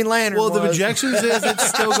better than Green Lantern. Well, the projections is it's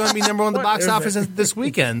still going to be number 1 in the box office this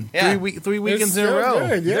weekend. Yeah. 3 weekends in a row.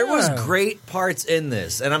 Good, yeah. There was great parts in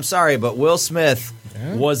this, and I'm sorry, but Will Smith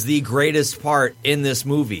was the greatest part in this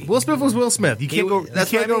movie. Will Smith was Will Smith. You can't go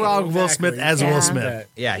wrong with Will Smith as Will Smith.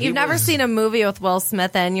 Yeah, you've never seen a movie with Will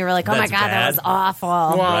Smith, and you were like, "Oh my god, that was awful."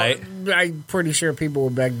 Well, right? I'm pretty sure people will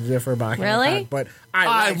beg to differ about Hancock, but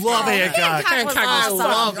I love Hancock. Hancock was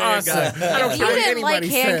awesome. If you didn't like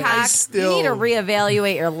Hancock, you need to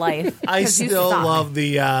reevaluate your life. I still love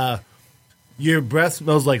the your breath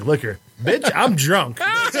smells like liquor. Bitch, I'm drunk.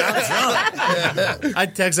 I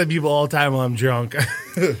text at people all the time while I'm drunk.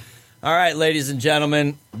 All right, ladies and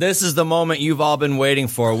gentlemen, this is the moment you've all been waiting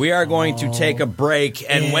for. We are going to take a break,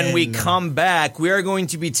 and when we come back, we are going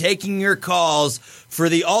to be taking your calls for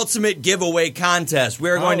the ultimate giveaway contest.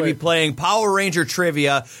 We are going to be playing Power Ranger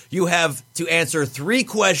Trivia. You have to answer 3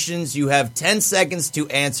 questions. You have 10 seconds to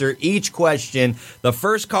answer each question. The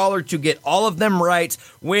first caller to get all of them right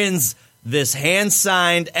wins this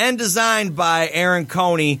hand-signed and designed by Aaron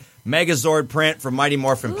Coney Megazord print from Mighty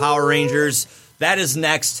Morphin Power Rangers. That is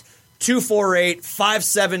next.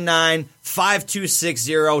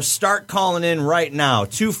 248-579-5260. Start calling in right now.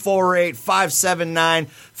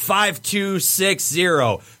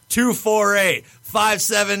 248-579-5260.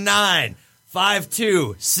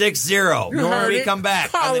 248-579-5260. Norm, we come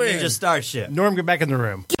back on the Ninja Starship. Norm, get back in the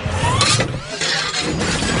room.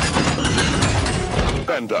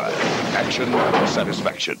 Bandai. Action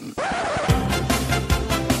satisfaction.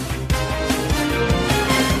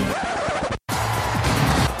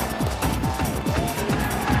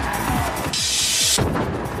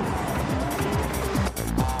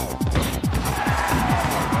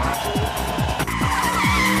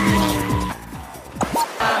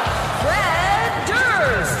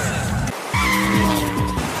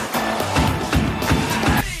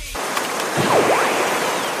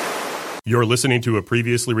 You're listening to a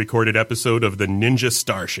previously recorded episode of the Ninja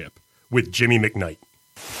Starship with Jimmy McKnight.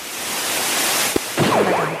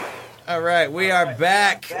 All right, we are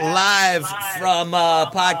back live from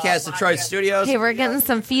Podcast Detroit Studios. Hey, we're getting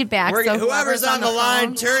some feedback. So whoever's on the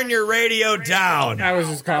line, turn your radio down. I was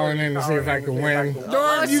just calling in to see if I could win.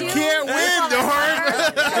 Norm, you can't win, Norm.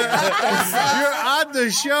 You're on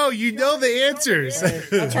the show. You know the answers.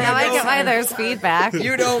 Now I get why there's feedback.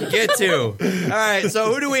 You don't get to. All right,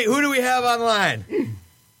 so who do we have online?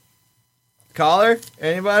 Caller?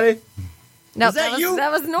 Anybody? No, was that you?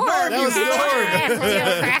 That was Norm. That was Norm.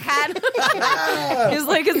 He's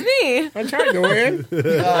like, it's me. I tried to win. Oh,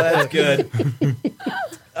 that's good.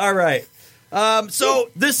 All right. So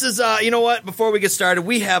this is, you know what? Before we get started,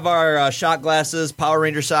 we have our shot glasses, Power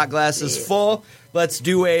Ranger shot glasses full. Let's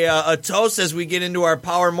do a toast as we get into our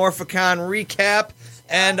Power Morphicon recap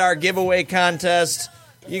and our giveaway contest.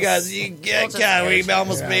 You guys, we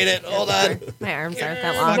almost made it. Hold on. My arms aren't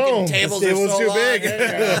that long. Fucking tables are so too long. big. All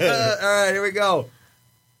right, here we go.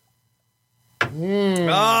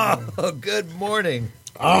 Oh, good morning.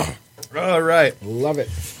 Oh, all right. Love it.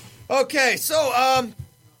 Okay, so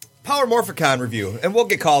Power Morphicon review, and we'll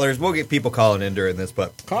get callers. We'll get people calling in during this,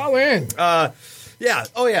 but call in. Yeah.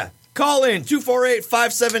 Oh yeah. Call in,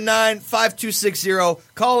 248-579-5260.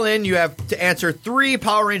 Call in. You have to answer 3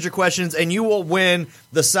 Power Ranger questions, and you will win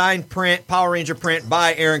the signed print, Power Ranger print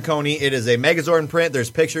by Aaron Coney. It is a Megazord print. There's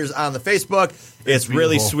pictures on the Facebook. It's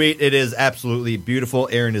really sweet. It is absolutely beautiful.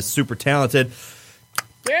 Aaron is super talented.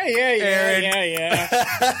 Yeah.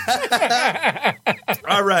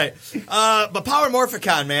 All right. But Power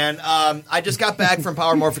Morphicon, man. I just got back from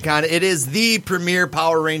Power Morphicon. It is the premier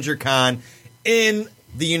Power Ranger con in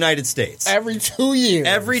the United States. Every 2 years.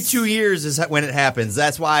 Every 2 years is when it happens.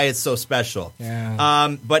 That's why it's so special.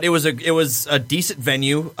 Yeah. But it was a decent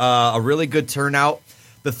venue, a really good turnout.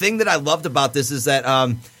 The thing that I loved about this is that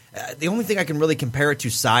the only thing I can really compare it to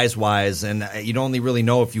size-wise, and you'd only really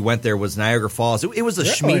know if you went there, was Niagara Falls. It was a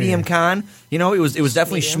schmedium con. You know, it was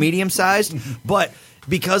definitely schmedium-sized, but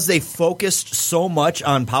because they focused so much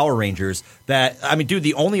on Power Rangers that, I mean, dude,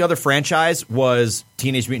 the only other franchise was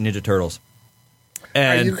Teenage Mutant Ninja Turtles.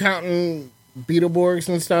 And are you counting Beetleborgs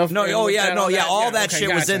and stuff? No, all that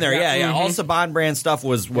shit was in there. Yeah. All Saban brand stuff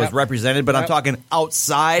was represented, but I'm talking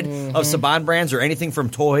outside of Saban brands or anything from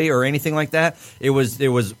Toy or anything like that. It was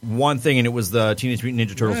one thing, and it was the Teenage Mutant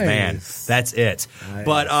Ninja Turtles band. That's it. Nice.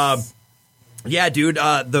 But yeah, dude,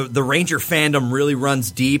 the Ranger fandom really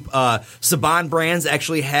runs deep. Saban brands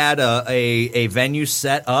actually had a venue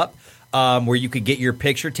set up where you could get your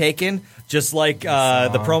picture taken. Just like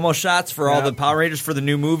the promo shots for all the Power Rangers for the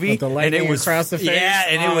new movie. With the and it was across the face. Yeah,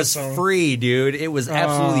 and it was free, dude. It was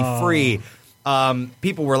absolutely free.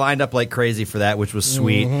 People were lined up like crazy for that, which was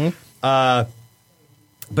sweet. But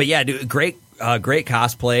yeah, dude, great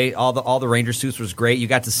cosplay. All the Ranger suits was great. You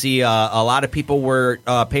got to see a lot of people were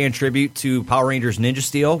paying tribute to Power Rangers Ninja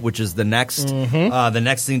Steel, which is the next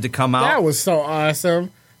thing to come out. That was so awesome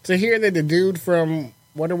to hear that the dude from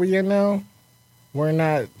what are we in now? We're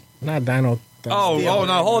not Dino. No,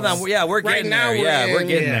 hold on. Yeah, we're getting there. We're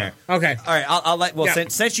getting there. Okay. All right, I'll let. Well,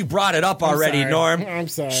 since you brought it up already, Norm, I'm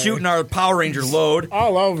sorry. Shooting our Power Ranger load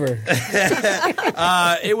all over.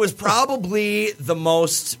 It was probably the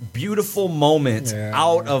most beautiful moment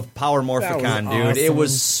out of Power Morphicon, dude. Awesome. It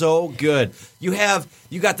was so good. You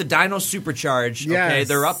got the Dino Supercharge. Yes. Okay,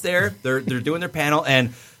 they're up there. They're doing their panel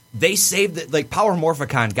and. They saved it. Like Power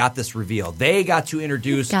Morphicon got this reveal. They got to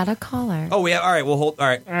introduce. Got a caller. Oh, yeah. All right. We'll hold. All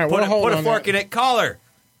right. Put a fork in it. Caller.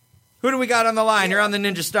 Who do we got on the line? You're on the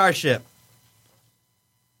Ninja Starship.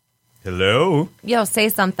 Hello. Yo, say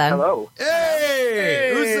something. Hello.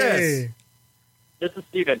 Hey. Who's this? This is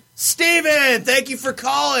Steven. Steven, thank you for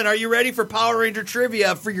calling. Are you ready for Power Ranger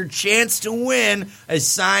trivia for your chance to win a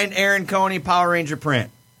signed Aaron Coney Power Ranger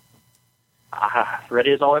print?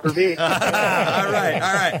 Ready as I'll ever be. All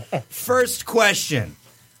right. First question.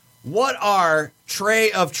 What are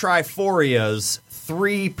Trey of Triforia's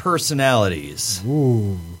 3 personalities?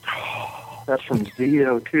 Ooh. That's from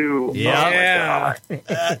ZO2. Yeah. Oh, my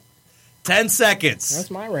God. 10 seconds.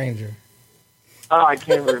 That's my Ranger. Oh, I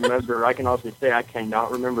can't remember. I can honestly say I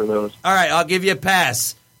cannot remember those. All right, I'll give you a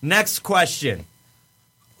pass. Next question.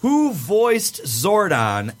 Who voiced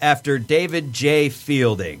Zordon after David J.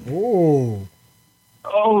 Fielding? Ooh.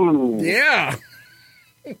 Oh. Yeah.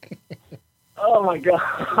 Oh, my God.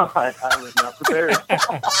 I was not prepared.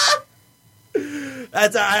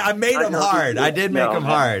 I made him hard. I did make him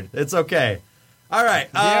hard. It's okay. All right.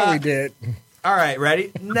 Yeah, we did. All right,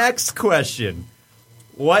 ready? Next question.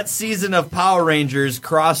 What season of Power Rangers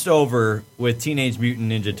crossed over with Teenage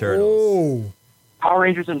Mutant Ninja Turtles? Ooh. Power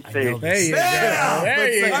Rangers in space. There you go.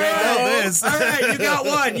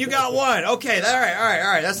 All right, you got one. Okay, all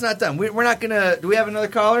right. That's not done. We're not going to... Do we have another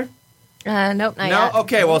caller? Nope, not yet.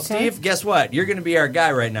 Okay, well, Steve, guess what? You're going to be our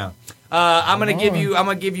guy right now. I'm going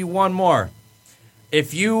to give you one more.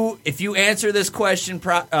 If you answer this question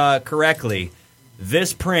correctly,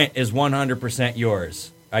 this print is 100%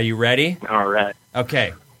 yours. Are you ready? All right.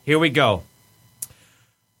 Okay, here we go.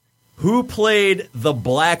 Who played the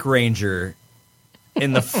Black Ranger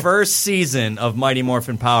in the first season of Mighty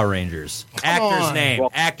Morphin Power Rangers?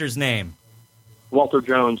 Actor's name. Walter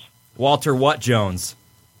Jones. Walter what Jones?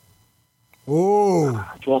 Ooh.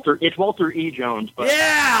 It's Walter E. Jones. But...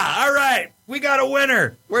 Yeah! All right. We got a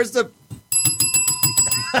winner. Where's the...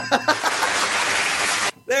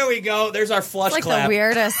 There we go. There's our flush clap. Like the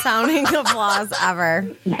weirdest sounding applause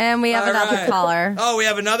ever. And we have another caller. Oh, we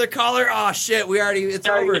have another caller? Oh, shit. It's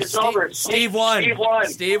over. It's over. Steve won.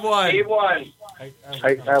 Steve won.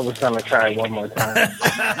 I was going to try one more time.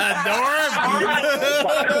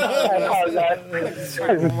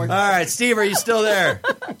 All right, Steve, are you still there?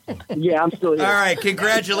 Yeah, I'm still here. All right,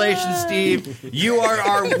 congratulations, Steve. You are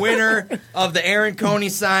our winner of the Aaron Coney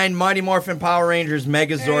signed Mighty Morphin Power Rangers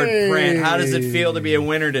Megazord print. How does it feel to be a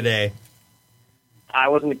winner today? I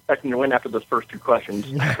wasn't expecting to win after those first 2 questions.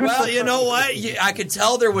 Well, you know what? I could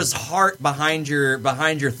tell there was heart behind your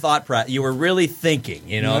thought process. You were really thinking.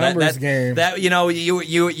 You know game. that you know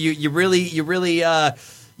you really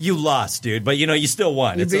You lost, dude, but you still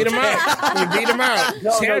won. You beat him out. You beat him out.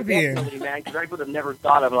 No, Champion. definitely, man. Because I would have never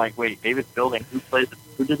thought of wait, David Fielding,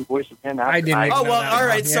 who did the voice of him? After? I didn't. Oh well, all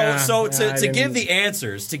right. Yeah, To give the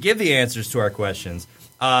answers to our questions,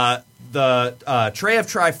 the Tray of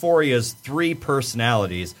Triforia's 3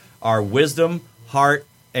 personalities are wisdom, heart,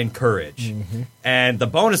 and courage. Mm-hmm. And the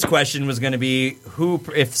bonus question was going to be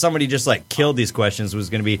if somebody just killed these questions, was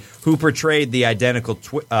going to be who portrayed the identical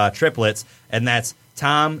triplets, and that's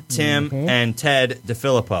Tom, Tim, and Ted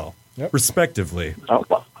DeFilippo, respectively. Oh,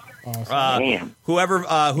 awesome. Whoever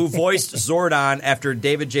who voiced Zordon after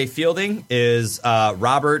David J. Fielding is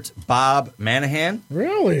Robert Bob Manahan.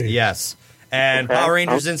 Really? Yes. And Okay. Power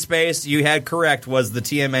Rangers in Space, you had correct, was the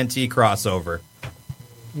TMNT crossover.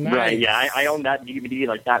 Nice. Right, yeah, I own that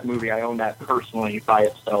DVD, that movie. I own that personally by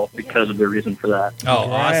itself because of the reason for that. Oh,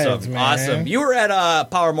 Congrats, awesome, man. awesome! You were at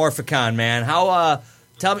Power Morphicon, man. How?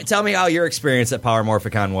 Tell me how your experience at Power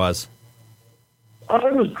Morphicon was. Oh,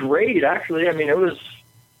 it was great, actually. I mean, it was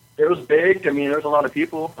big. I mean, there was a lot of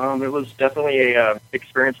people. It was definitely a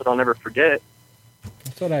experience that I'll never forget.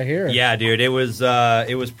 That's what I hear. Yeah, dude, it was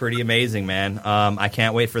pretty amazing, man. I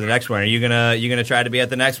can't wait for the next one. Are you gonna try to be at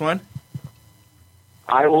the next one?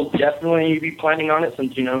 I will definitely be planning on it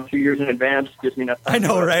since 2 years in advance gives me enough time. I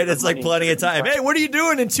know, right? It's money. plenty of time. Hey, what are you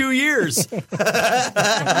doing in 2 years?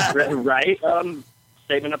 Right.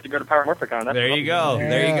 Saving up to go to Power Morphicon. That's There you go. Yeah.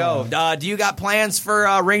 There you go. Do you got plans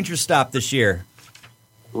for Ranger Stop this year?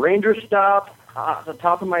 Ranger Stop, off the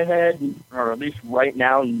top of my head, or at least right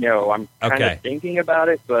now, no. I'm kind Okay. of thinking about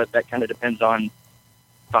it, but that kind of depends on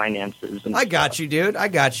finances. And I got you, dude. I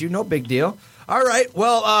got you. No big deal. All right.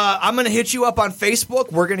 Well, I'm going to hit you up on Facebook.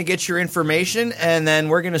 We're going to get your information, and then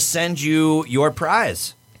we're going to send you your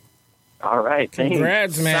prize. All right. Thanks.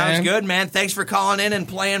 Congrats, man. Sounds good, man. Thanks for calling in and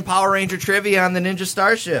playing Power Ranger Trivia on the Ninja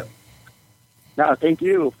Starship. No, thank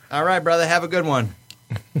you. All right, brother. Have a good one.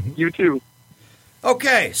 You too.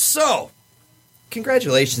 Okay, so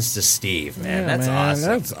congratulations to Steve, man. Yeah, That's man, awesome.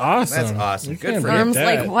 That's awesome. That's awesome. You Good can't for beat him. Worm's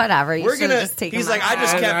that. whatever. You We're should gonna. just take He's him like, I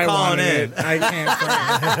just out. kept I calling wanted in. it. I can't.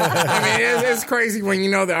 I mean, it's crazy when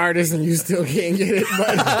you know the artist and you still can't get it.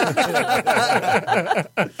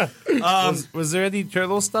 But Was there any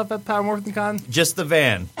turtle stuff at Power Morphicon? Just the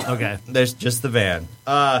van. Okay. There's just the van.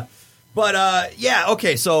 Yeah.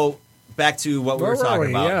 Okay. So back to what we Where were were talking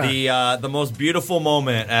we? about. The most beautiful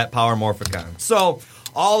moment at Power Morphicon. So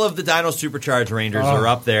all of the Dino Supercharged Rangers are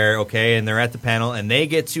up there, okay, and they're at the panel, and they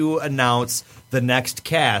get to announce the next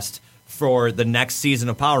cast for the next season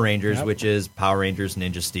of Power Rangers, which is Power Rangers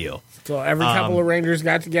Ninja Steel. so every couple of Rangers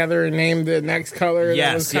got together and named the next color.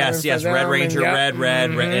 that was coming for them, Red Ranger, and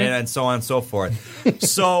red, and so on and so forth.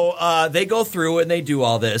 So they go through and they do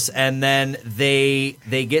all this, and then they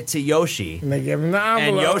get to Yoshi. And they give him the And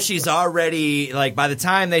envelope. Yoshi's already, by the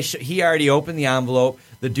time he already opened the envelope,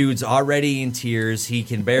 the dude's already in tears. He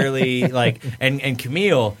can barely, and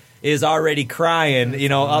Camille is already crying,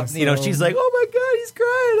 she's like, oh my God, he's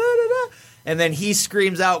crying, da, da, da. And then he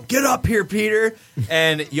screams out, get up here, Peter.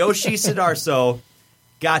 And Yoshi Sidarso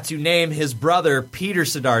got to name his brother, Peter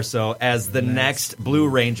Sidarso, as the next Blue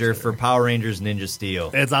Ranger for Power Rangers Ninja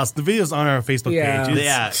Steel. It's awesome. The video's on our Facebook Yeah. page.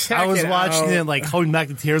 Yeah. I was Check it watching out. it, holding back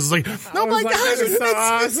the tears. I was like, oh my like, God, this is so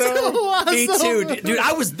it's so awesome. Me too, dude.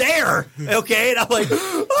 I was there, okay? And I'm like,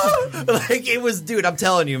 it was, dude. I'm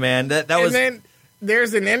telling you, man. That was. And then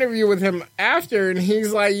there's an interview with him after, and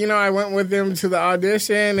he's like, I went with him to the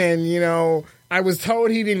audition, and I was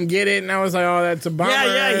told he didn't get it, and I was like, oh, that's a bummer.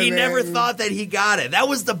 Yeah, he And never then- thought that he got it. That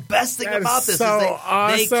was the best thing That about is this. so They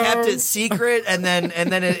awesome. kept it secret, and then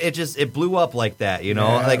it blew up like that. Yeah,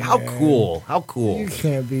 how man. cool, how cool. You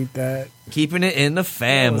can't beat that. Keeping it in the That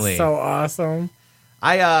family. was so awesome.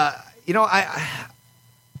 I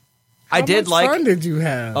How did much fun did you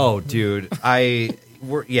have? Oh, dude,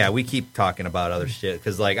 we keep talking about other shit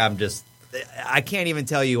because I can't even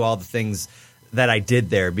tell you all the things that I did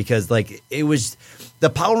there because it was the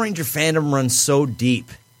Power Ranger fandom runs so deep.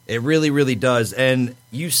 It really, really does, and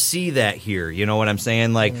you see that here. You know what I'm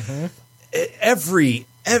saying?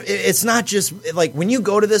 It's not just when you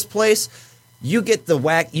go to this place, you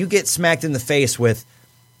get smacked in the face with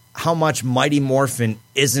how much Mighty Morphin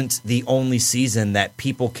isn't the only season that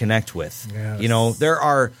people connect with. Yes. There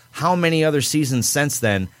are how many other seasons since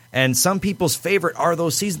then, and some people's favorite are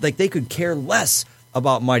those seasons. They could care less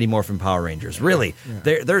about Mighty Morphin Power Rangers. Really,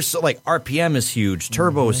 they're so RPM is huge,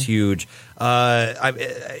 Turbo is huge.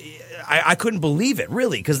 I couldn't believe it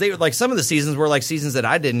really because they were some of the seasons were seasons that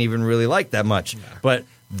I didn't even really like that much, but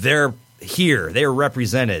they're here, they're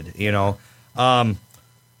represented.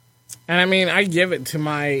 And I mean, I give it to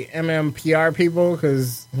my MMPR people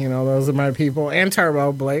because, you know, those are my people. And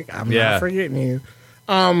Turbo, Blake. I'm not forgetting you.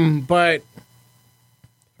 But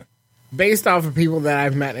based off of people that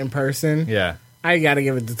I've met in person, I got to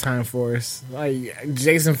give it to Time Force. Like,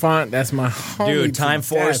 Jason Font, that's my homie. Dude, Time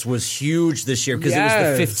Force was huge this year because it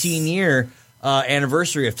was the 15-year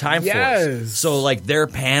anniversary of Time Force. So, like, their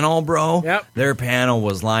panel, bro, their panel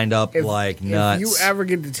was lined up like nuts. If you ever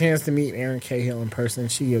get the chance to meet Erin Cahill in person,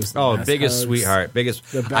 she gives the best biggest hugs. Sweetheart.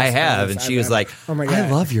 I have. And she was like, oh my God.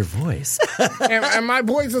 I love your voice. and my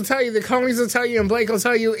boys will tell you, the Conies will tell you, and Blake will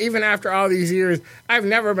tell you, even after all these years, I've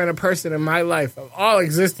never been a person in my life, of all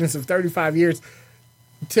existence of 35 years,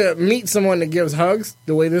 to meet someone that gives hugs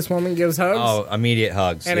the way this woman gives hugs. Oh, immediate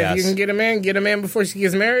hugs. And if you can get a man before she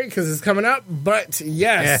gets married because it's coming up. But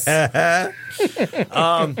yes, the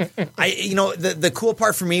cool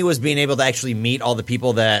part for me was being able to actually meet all the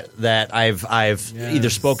people that I've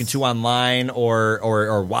either spoken to online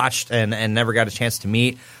or watched and never got a chance to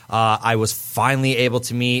meet. I was finally able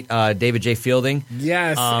to meet David J. Fielding.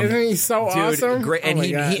 Yes, isn't he so awesome? Great, and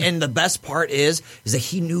he and the best part is that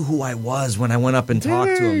he knew who I was when I went up and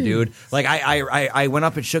talked to him, dude. Like I went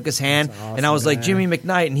up and shook his hand, awesome, and I was like, Jimmy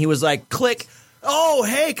McKnight, and he was like, click. Oh,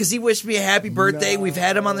 hey, because he wished me a happy birthday. We've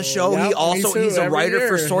had him on the show. Yep, he's a writer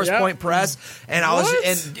for Source Point Press. And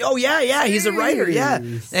he's a writer,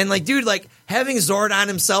 And like, dude, like having Zordon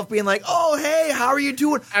himself being like, oh, hey, how are you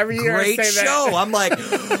doing? Great show. I'm like,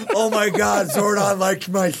 oh my God, Zordon liked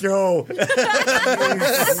my show.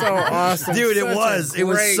 He's so awesome. Dude, it was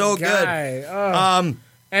so guy. good. Oh.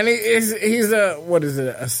 And he's a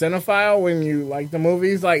cinephile when you like the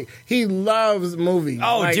movies. Like, he loves movies.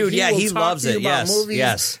 Oh, like, dude, he loves it. Movies,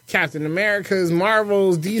 yes. Captain America's,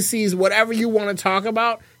 Marvel's, DC's, whatever you want to talk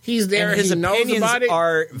about, he's there. And his opinions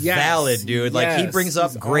are valid, dude. Like, he brings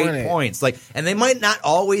up great points. Like, and they might not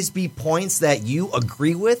always be points that you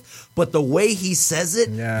agree with, but the way he says it,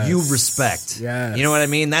 you respect. Yes. You know what I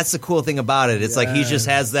mean? That's the cool thing about it. It's like he just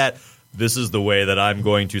has that. This is the way that I'm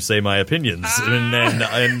going to say my opinions,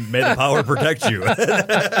 and may the power protect you.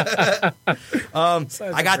 I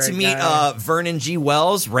got to meet Vernon G.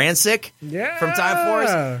 Wells, Rancic, from Time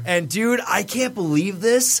Force. And, dude, I can't believe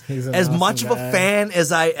this. As much of a fan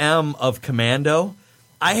as I am of Commando,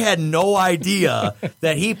 I had no idea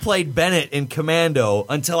that he played Bennett in Commando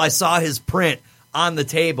until I saw his print on the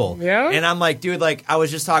table. Yeah? And I'm like, dude, like, I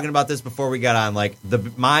was just talking about this before we got on. Like,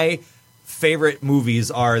 my favorite movies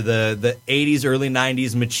are the 80s, early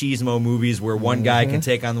 90s machismo movies where one guy can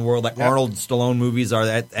take on the world. Like Arnold Stallone movies are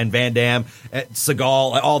that, and Van Damme,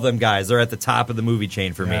 Seagal, all them guys. They're at the top of the movie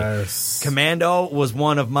chain for me. Commando was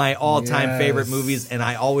one of my all-time favorite movies, and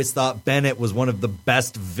I always thought Bennett was one of the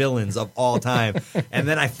best villains of all time. And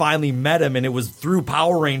then I finally met him, and it was through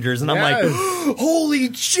Power Rangers, and I'm like,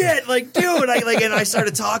 holy shit, like, dude. And I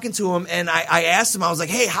started talking to him, and I asked him, I was like,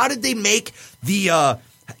 hey, how did they make the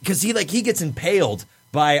because he gets impaled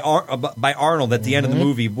by Arnold at the end of the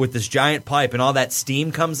movie with this giant pipe, and all that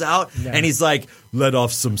steam comes out, and he's like, let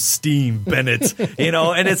off some steam, Bennett,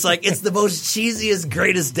 and it's like, it's the most cheesiest,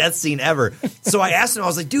 greatest death scene ever. So I asked him, I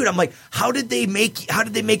was like, dude, I'm like, how did they make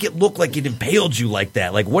it look like it impaled you like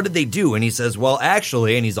that? Like, what did they do? And he says, well,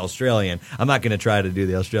 actually, and he's Australian. I'm not going to try to do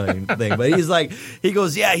the Australian thing, but he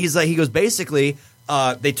goes, basically,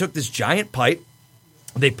 they took this giant pipe,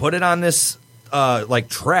 they put it on this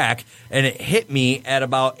track, and it hit me at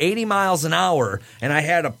about 80 miles an hour, and I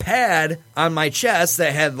had a pad on my chest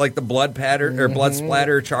that had like the blood pattern or blood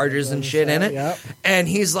splatter charges and shit in it. And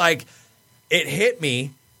he's like, it hit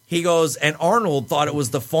me. He goes, and Arnold thought it was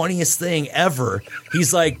the funniest thing ever.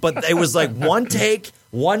 He's like, but it was like one take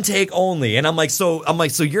only. And I'm like, so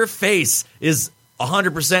your face is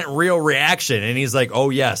 100% real reaction. And he's like,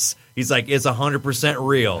 oh yes. He's like, it's 100%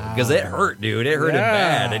 real because it hurt, dude. It hurt him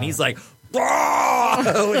bad. And he's like,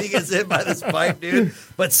 when he gets hit by this pipe, dude.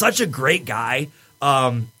 But such a great guy.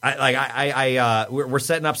 We're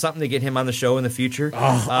setting up something to get him on the show in the future.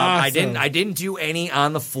 Awesome. I didn't do any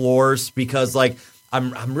on the floors because like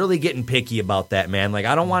I'm really getting picky about that, man. Like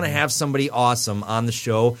I don't want to have somebody awesome on the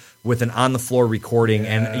show with an on the floor recording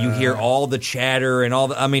and you hear all the chatter and all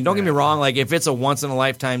the. I mean, don't get me wrong. Like if it's a once in a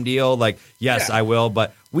lifetime deal, like yes, I will.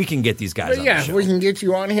 But we can get these guys on the show. We can get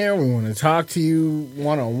you on here. We want to talk to you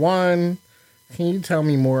one-on-one. Can you tell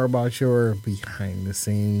me more about your behind the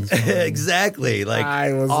scenes? Exactly. Like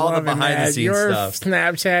I was all the behind the scenes your stuff.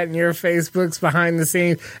 Snapchat and your Facebook's behind the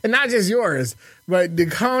scenes. And not just yours, but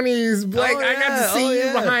Coney's. Blake, I got to see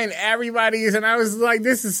you behind everybody's, and I was like,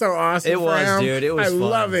 this is so awesome. It was, dude. It was fun. I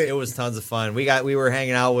love it. It was tons of fun. We were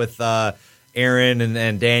hanging out with Aaron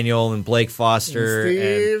and Daniel and Blake Foster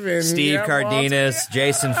and Steve Cardenas,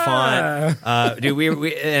 Jason Font. Dude,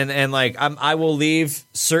 we and like I will leave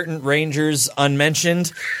certain Rangers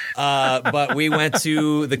unmentioned, but we went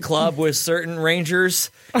to the club with certain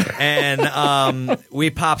Rangers and we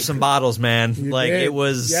popped some bottles, man. It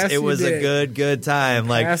was a good time.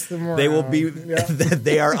 Like they will be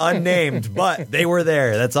they are unnamed, but they were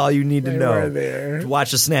there. That's all you need to know. There.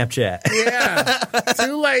 Watch the Snapchat. Yeah.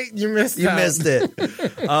 Too late. You missed it.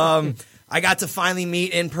 I got to finally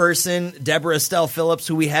meet in person Deborah Estelle Phillips,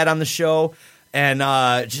 who we had on the show, and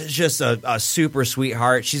just a super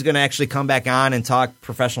sweetheart. She's going to actually come back on and talk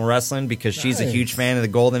professional wrestling because she's a huge fan of the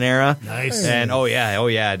Golden Era. Nice. And oh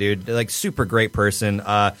yeah, dude, like super great person.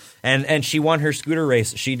 And she won her scooter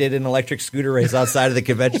race. She did an electric scooter race outside of the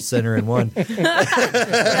convention center and won.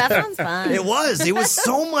 That sounds fun. It was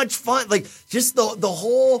so much fun. Like just the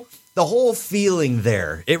whole feeling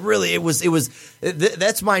there.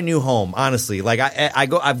 That's my new home, honestly. Like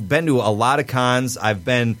I've been to a lot of cons. I've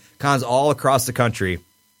been cons all across the country.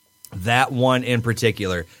 That one in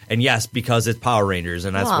particular, and yes, because it's Power Rangers,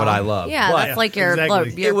 and that's what I love. Yeah, that's like your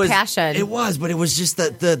passion. It was, but it was just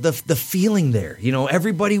the feeling there. You know,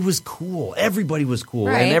 everybody was cool.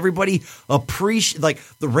 Right. And everybody appreciate like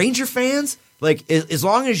the Ranger fans. Like as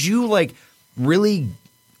long as you like really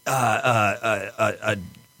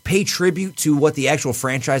pay tribute to what the actual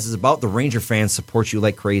franchise is about, the Ranger fans support you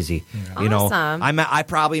like crazy. Yeah. You know, I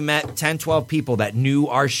probably met 10, 12 people that knew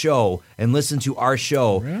our show and listened to our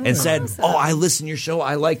show and said, "Oh, I listen to your show.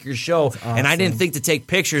 I like your show." Awesome. And I didn't think to take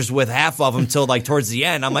pictures with half of them till like towards the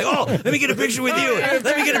end. I'm like, "Oh, let me get a picture with you. Let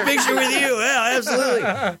me get a picture with you." Yeah, absolutely.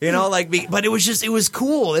 You know, but it was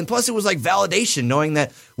cool. And plus it was like validation knowing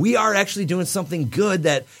that we are actually doing something good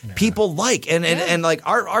that people like. And like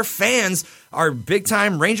our fans are big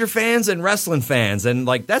time Ranger fans and wrestling fans, and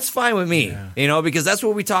like that's fine with me, you know, because that's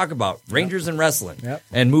what we talk about: Rangers and wrestling,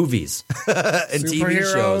 and movies and TV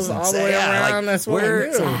shows, all the way around. That's what we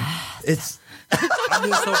do. It's I'm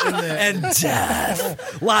just hoping that and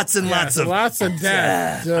death, lots of death.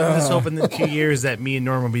 I'm just hoping in 2 years that me and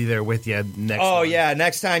Norm will be there with you next. Oh yeah,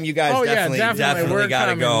 next time you guys definitely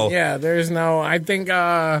gotta go. Yeah, there's no. I think.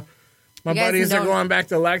 My buddies are going back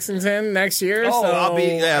to Lexington next year. Oh, so I'll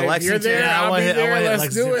be Lexington. You're there, I'll be there.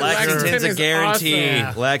 Let's do it. Lexington's a guarantee.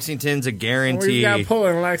 Awesome. Lexington's a guarantee. We've got pull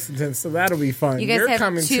in Lexington, so that'll be fun. You guys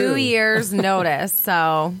have 2 years notice,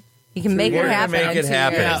 so you can make it happen. Make it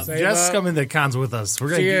happen. Yeah, just come into cons with us. We're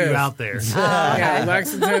going to get you out there. Yeah,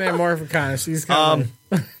 Lexington and Morphicon. She's coming.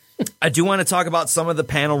 I do want to talk about some of the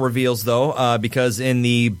panel reveals, though, because in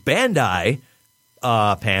the Bandai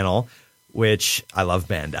panel, which I love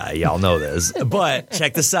Bandai, y'all know this, but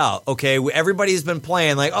check this out, okay? Everybody's been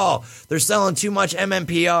playing like, oh, they're selling too much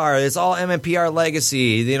MMPR. It's all MMPR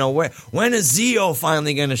legacy. You know, when is Zeo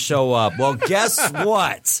finally going to show up? Well, guess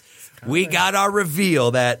what? We got our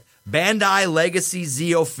reveal that Bandai Legacy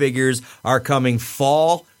Zeo figures are coming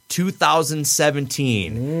fall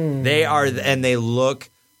 2017. They are, and they look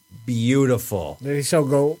beautiful. Did he show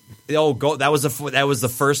gold? Oh, gold! That was the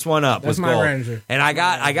first one up. That's was my gold. Ranger. And I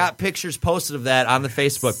got pictures posted of that on the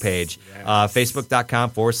Facebook page,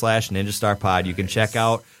 facebook.com/Ninja Star Pod. You can check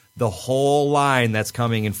out the whole line that's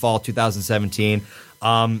coming in fall 2017.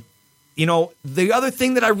 You know, the other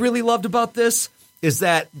thing that I really loved about this is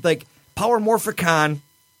that like Power Morphicon,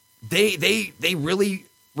 they really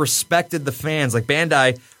respected the fans. Like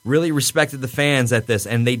Bandai really respected the fans at this,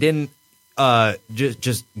 and they didn't.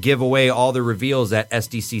 Just give away all the reveals at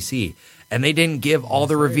SDCC, and they didn't give all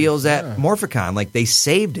the reveals at Morphicon. Like they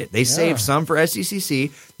saved it. They saved some for SDCC.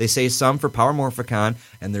 They saved some for Power Morphicon,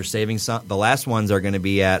 and they're saving some. The last ones are going to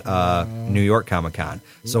be at New York Comic Con.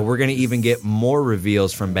 So we're going to even get more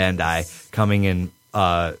reveals from Bandai coming in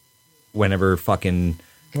whenever fucking.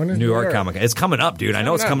 New York Comic Con. It's coming up, dude. I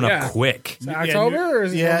know it's coming up quick. Is it October or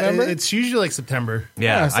is it November? It's usually like September.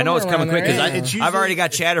 Yeah, I know it's coming quick because I've already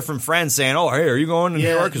got chatter from friends saying, "Oh, hey, are you going to New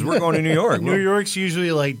York? Because we're going to New York." New York's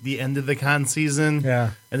usually like the end of the con season.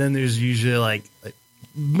 Yeah, and then there's usually like I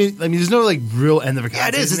mean, there's no like real end of a con. Yeah,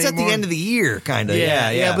 it is. It's anymore. At the end of the year, kind of.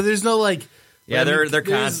 Yeah. But there's no like. Yeah, they're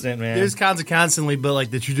constant, man. There's cons constantly, but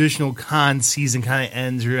like the traditional con season kind of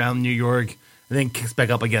ends around New York and then kicks back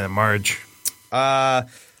up again in March.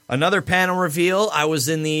 Another panel reveal. I was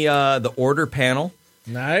in the Order panel.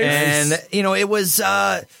 Nice. And, you know, it was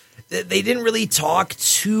they didn't really talk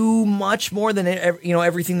too much more than,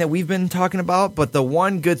 everything that we've been talking about. But the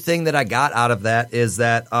one good thing that I got out of that is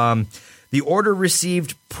that The order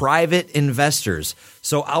received private investors.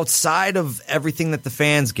 So outside of everything that the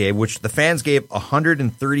fans gave, which the fans gave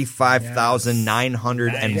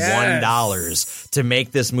 $135,901 to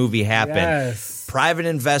make this movie happen. Yes. Private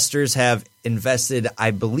investors have invested,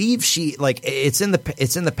 I believe it's in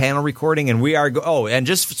the panel recording, and we are and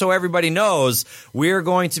just so everybody knows, we are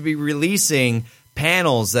going to be releasing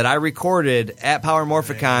panels that I recorded at Power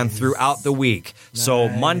Morphicon throughout the week. So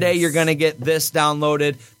Monday you're going to get this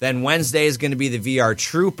downloaded. Then Wednesday is going to be the VR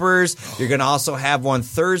Troopers. You're going to also have one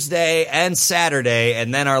Thursday and Saturday,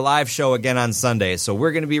 and then our live show again on Sunday. So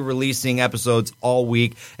we're going to be releasing episodes all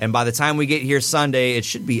week, and by the time we get here Sunday, it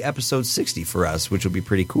should be episode 60 for us, which will be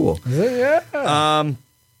pretty cool. Yeah.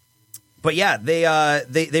 But yeah,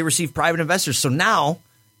 they received private investors. So now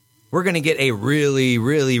we're going to get a really,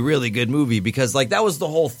 really, really good movie because, like, that was the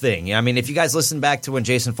whole thing. I mean, if you guys listen back to when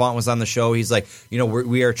Jason Font was on the show, he's like,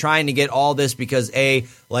 we are trying to get all this because, and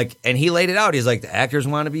he laid it out. He's like, the actors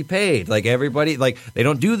want to be paid. Like, everybody, like, they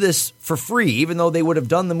don't do this for free, even though they would have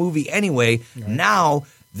done the movie anyway. Right. Now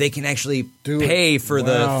they can actually pay for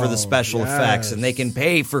the special effects, and they can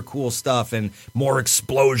pay for cool stuff and more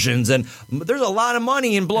explosions, and there's a lot of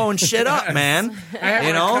money in blowing shit up, man. I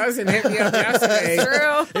had my cousin hit me up yesterday.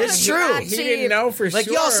 It's true. He didn't know for like,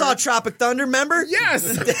 sure. Y'all saw Tropic Thunder, remember? Yes.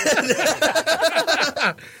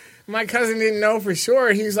 My cousin didn't know for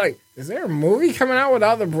sure. He's like, is there a movie coming out with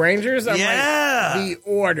all the Rangers? I'm like, The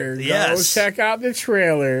Order. Go check out the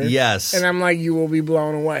trailer. Yes. And I'm like, you will be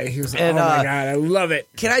blown away. He was like, oh my God, I love it.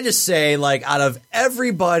 Can I just say, like, out of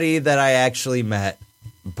everybody that I actually met,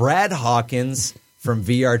 Brad Hawkins from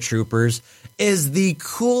VR Troopers is the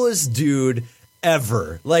coolest dude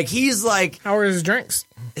ever. Like, he's like... How are his drinks?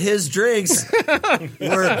 His drinks were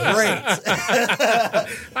great.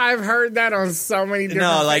 I've heard that on so many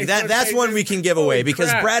different that's one we can give away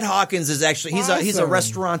because Brad Hawkins is actually he's a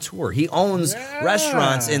restaurateur. He owns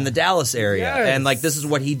restaurants in the Dallas area, and like this is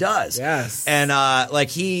what he does. Yes, and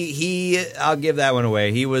he I'll give that one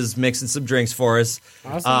away. He was mixing some drinks for us.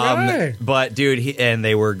 Awesome guy. But dude, and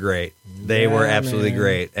they were great. They were absolutely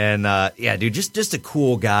great, and dude, just a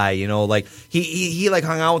cool guy. Like he like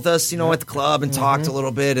hung out with us, at the club and talked a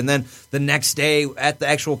little bit, and then the next day at the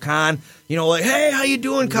actual con, like, hey, how you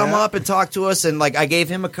doing? Come up and talk to us, and like I gave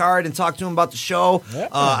him a card and talked to him about the show.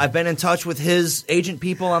 I've been in touch with his agent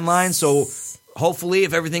people online, so hopefully,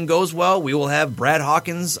 if everything goes well, we will have Brad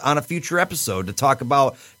Hawkins on a future episode to talk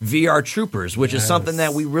about VR Troopers, which is something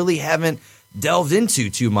that we really haven't delved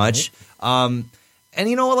into too much. And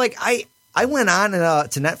I went on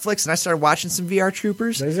to Netflix and I started watching some VR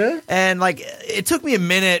Troopers. And like it took me a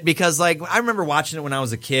minute because like I remember watching it when I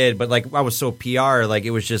was a kid, but like I was so PR, like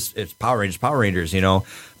it's Power Rangers,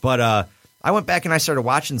 But I went back and I started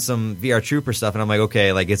watching some VR Trooper stuff, and I'm like,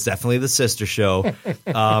 okay, like it's definitely the sister show.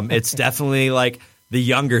 It's definitely like the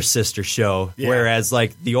younger sister show, whereas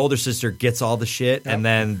like the older sister gets all the shit, and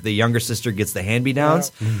then the younger sister gets the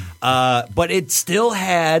hand-me-downs. But it still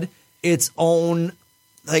had its own.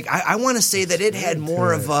 Like I want to say that it had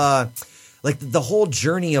more of like the whole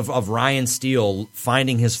journey of Ryan Steele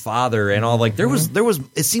finding his father and all. Like there was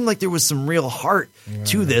it seemed like there was some real heart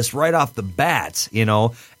to this right off the bat,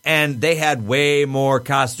 And they had way more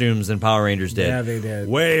costumes than Power Rangers did. Yeah, they did.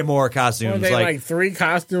 Way more costumes. Well, they like 3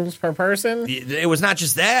 costumes per person. It was not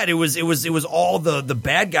just that. It was all the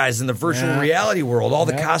bad guys in the virtual reality world. All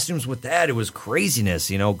the costumes with that. It was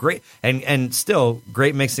craziness. Great and still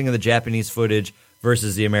great mixing of the Japanese footage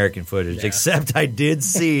versus the American footage, except I did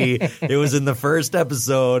see it was in the first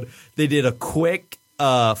episode. They did a quick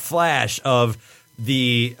flash of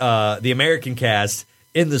the American cast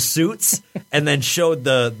in the suits, and then showed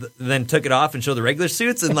then took it off and showed the regular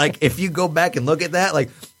suits. And like, if you go back and look at that,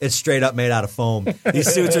 like it's straight up made out of foam.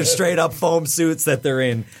 These suits are straight up foam suits that they're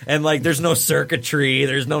in, and like there's no circuitry,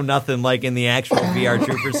 there's no nothing like in the actual VR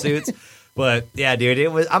Trooper suits. But yeah, dude,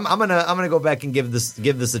 it was. I'm gonna go back and give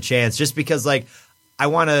this a chance just because like. I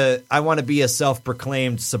want to be a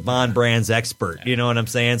self-proclaimed Saban Brands expert. You know what I'm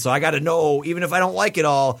saying? So I got to know, even if I don't like it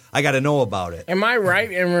all, I got to know about it. Am I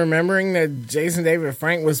right in remembering that Jason David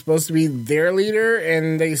Frank was supposed to be their leader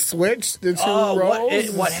and they switched the two roles?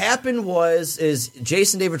 What happened is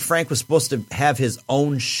Jason David Frank was supposed to have his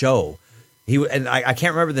own show. I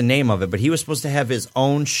can't remember the name of it, but he was supposed to have his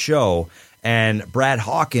own show. And Brad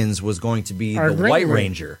Hawkins was going to be the White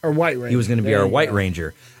Ranger. Or White Ranger. He was going to be our White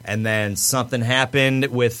Ranger. And then something happened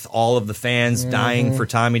with all of the fans dying for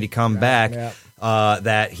Tommy to come back,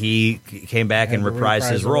 that he came back and reprised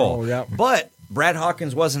his role. But Brad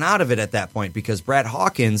Hawkins wasn't out of it at that point because Brad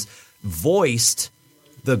Hawkins voiced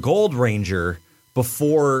the Gold Ranger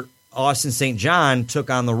before Austin St. John took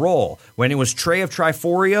on the role. When it was Trey of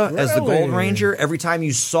Triforia as the Gold Ranger, every time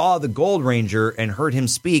you saw the Gold Ranger and heard him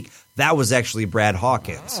speak, that was actually Brad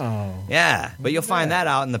Hawkins. Oh. Yeah, but you'll find that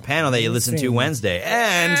out in the panel that you listen to Wednesday.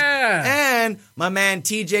 And my man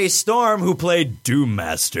TJ Storm, who played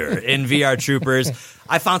Doommaster in VR Troopers,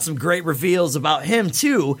 I found some great reveals about him,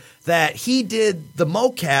 too, that he did the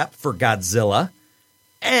mocap for Godzilla,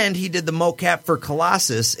 and he did the mocap for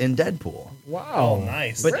Colossus in Deadpool. Wow. Oh,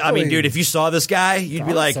 nice. But, I mean, dude, if you saw this guy, you'd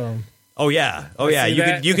be like, oh, yeah. Oh, yeah.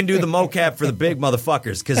 You can do the mocap for the big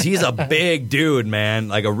motherfuckers because he's a big dude, man.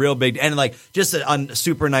 Like a real big – and, like, just a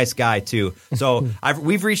super nice guy, too. So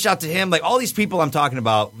we've reached out to him. Like, all these people I'm talking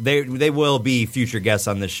about, they will be future guests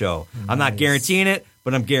on this show. Nice. I'm not guaranteeing it,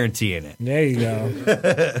 but I'm guaranteeing it. There you go.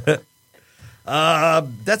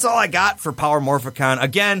 That's all I got for Power Morphicon.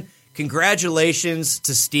 Again, congratulations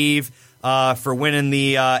to Steve for winning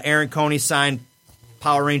the Aaron Coney signed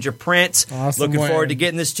Power Ranger print. Awesome. Looking forward to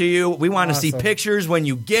getting this to you. We want to see Awesome. pictures when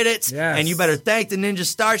you get it. Yes. And you better thank the Ninja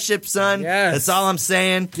Starship, son. Yes. That's all I'm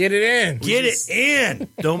saying. Get it in. Get it in.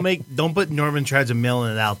 Don't put Norman tries to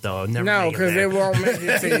mailing it out though. No, because it won't make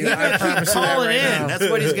it to you. I promise you that Call it right in. now. That's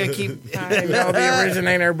what he's gonna keep. I know the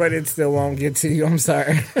originator, but it still won't get to you. I'm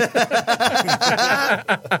sorry.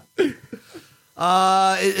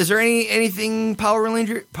 Is there anything Power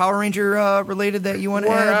Ranger related that you want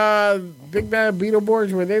to add? Big Bad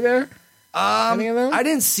Beetleborgs, were they there? Any of them? I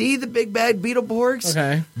didn't see the Big Bad Beetleborgs.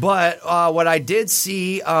 Okay. But what I did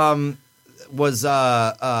see was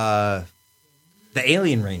the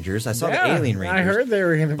Alien Rangers. I saw the Alien Rangers. I heard they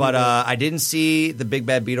were going to be But I didn't see the Big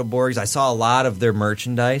Bad Beetleborgs. I saw a lot of their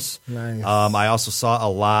merchandise. Nice. I also saw a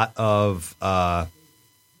lot of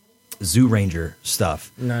Zoo Ranger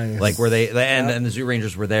stuff. Nice. Like where and the Zoo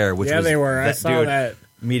Rangers were there. Which was they were. I saw that.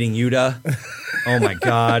 Meeting Yuta. Oh my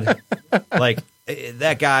God. Like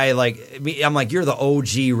that guy, like I'm like, you're the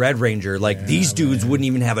OG Red Ranger. Like these dudes wouldn't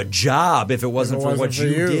even have a job if it wasn't for what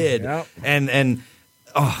you did. Yep. And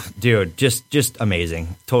oh, dude, just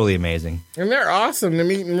amazing. Totally amazing. And they're awesome to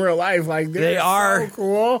meet in real life. Like They are so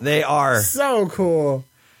cool. They are So cool.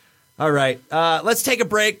 All right, let's take a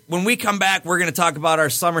break. When we come back, we're going to talk about our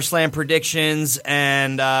SummerSlam predictions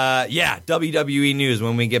and, WWE news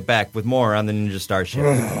when we get back with more on the Ninja Starship.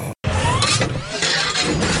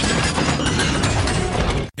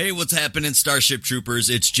 Hey, what's happening, Starship Troopers?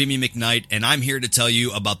 It's Jimmy McKnight, and I'm here to tell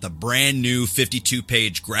you about the brand new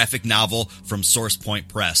 52-page graphic novel from Source Point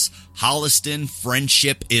Press. Holliston,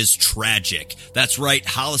 Friendship is Tragic. That's right,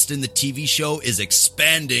 Holliston, the TV show, is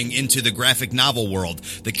expanding into the graphic novel world.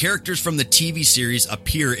 The characters from the TV series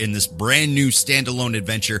appear in this brand new standalone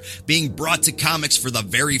adventure being brought to comics for the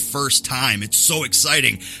very first time. It's so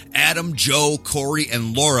exciting. Adam, Joe, Corey,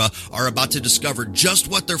 and Laura are about to discover just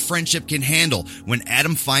what their friendship can handle when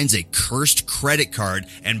Adam finds a cursed credit card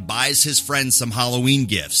and buys his friends some Halloween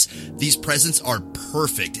gifts. These presents are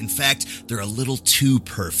perfect. In fact, they're a little too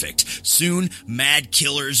perfect. Soon, mad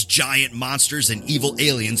killers, giant monsters, and evil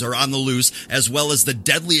aliens are on the loose, as well as the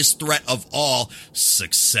deadliest threat of all,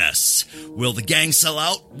 success. Will the gang sell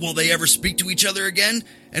out? Will they ever speak to each other again?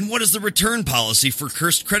 And what is the return policy for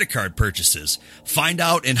cursed credit card purchases? Find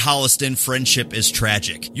out in Holliston, Friendship is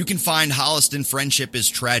Tragic. You can find Holliston, Friendship is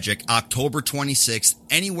Tragic October 26th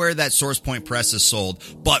anywhere that SourcePoint Press is sold.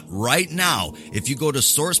 But right now, if you go to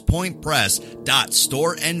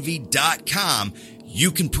sourcepointpress.storeenvy.com,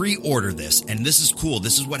 you can pre-order this, and this is cool.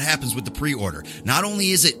 This is what happens with the pre-order. Not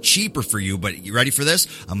only is it cheaper for you, but you ready for this?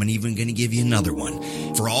 I'm even going to give you another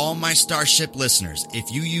one. For all my Starship listeners, if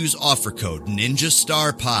you use offer code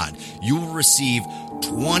NinjaStarPod, you will receive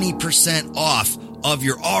 20% off of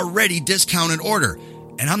your already discounted order.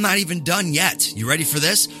 And I'm not even done yet. You ready for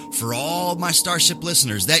this? For all my Starship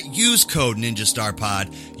listeners that use code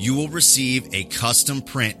NinjaStarPod, you will receive a custom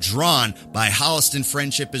print drawn by Holliston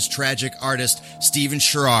Friendship is Tragic artist Steven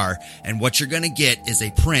Sherrar. And what you're going to get is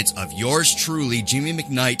a print of yours truly, Jimmy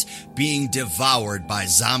McKnight, being devoured by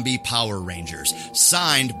zombie Power Rangers.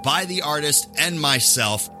 Signed by the artist and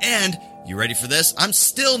myself. And you ready for this? I'm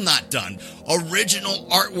still not done. Original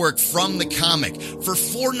artwork from the comic for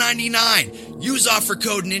 $4.99. Use offer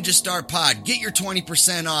code NinjaStarPod. Get your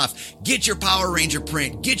 20% off. Get your Power Ranger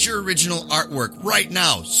print. Get your original artwork right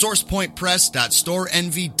now.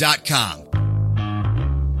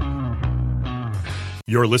 SourcePointPress.storeenvy.com.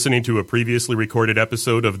 You're listening to a previously recorded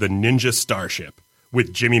episode of the Ninja Starship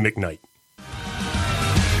with Jimmy McKnight.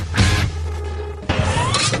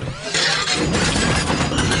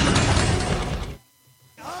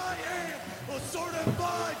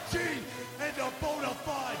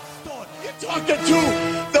 Talking to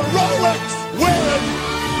the Rolex wearing,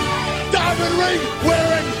 diamond ring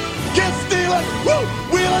wearing, dealing. Woo!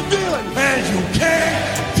 Wheeling dealing. And you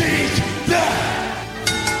can't teach that.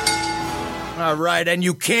 All right, and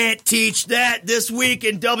you can't teach that. This week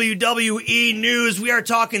in WWE news, we are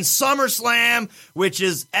talking SummerSlam, which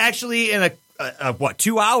is actually in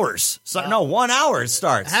 2 hours? 1 hour it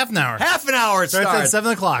starts. Half an hour. Half an hour it starts. At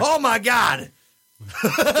 7 o'clock. Oh, my God.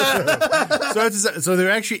 So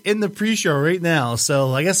they're actually in the pre-show right now.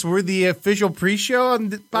 So I guess we're the official pre-show on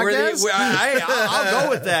the podcast. I'll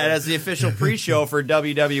go with that as the official pre-show for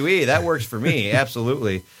WWE. That works for me,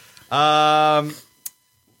 absolutely.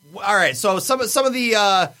 All right, so some of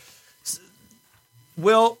the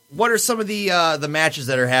Will, what are some of the matches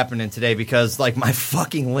that are happening today? Because like my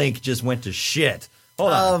fucking link just went to shit.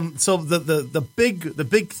 Hold on. So the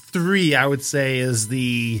big three I would say is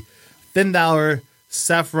the Finn Balor,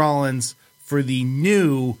 Seth Rollins for the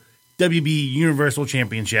new WB Universal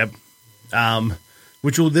Championship,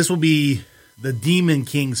 this will be the Demon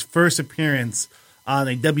King's first appearance on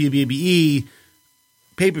a WWE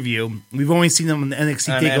pay-per-view. We've only seen them on the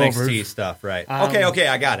NXT TakeOver. NXT stuff, right. Okay,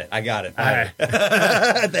 I got it. All right.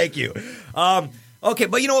 Thank you. Okay,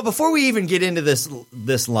 but you know what? Before we even get into this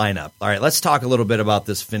lineup, all right, let's talk a little bit about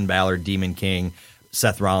this Finn Balor, Demon King,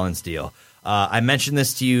 Seth Rollins deal. I mentioned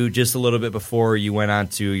this to you just a little bit before you went on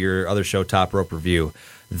to your other show, Top Rope Review,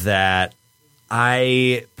 that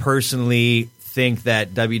I personally think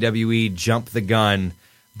that WWE jumped the gun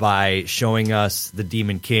by showing us the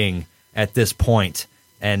Demon King at this point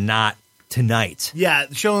and not tonight. Yeah,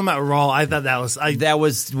 showing them at Raw, I thought that was... I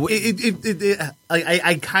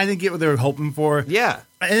kind of get what they were hoping for. Yeah.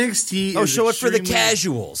 NXT show it for the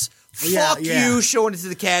casuals. Fuck you showing it to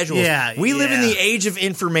the casuals. Yeah, we live in the age of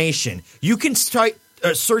information. You can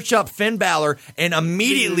search up Finn Balor and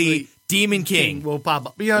immediately Demon King will pop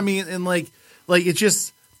up. You know what I mean? And like it's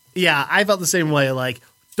just... Yeah, I felt the same way. Like,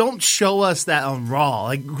 don't show us that on Raw.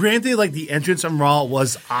 Like, granted, like, the entrance on Raw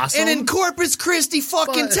was awesome. And in Corpus Christi,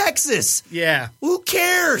 fucking Texas. Yeah. Who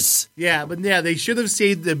cares? Yeah, but yeah, they should have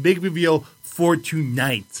saved the big reveal for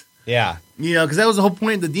tonight. Yeah. You know, because that was the whole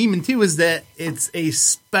point of the Demon, too, is that it's a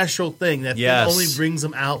special thing that only brings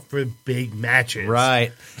them out for big matches.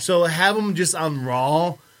 Right. So have them just on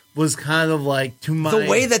Raw was kind of like too much. The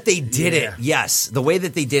way that they did it, yes. The way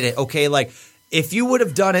that they did it, okay, like, if you would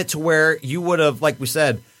have done it to where you would have, like we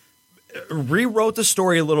said, rewrote the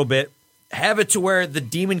story a little bit, have it to where the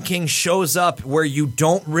Demon King shows up where you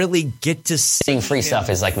don't really get to see Seeing free stuff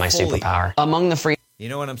is like my superpower. Among the free... You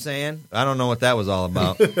know what I'm saying? I don't know what that was all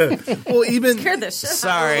about. Well, even... Scared the shit.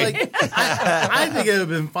 Sorry. Like, I think it would have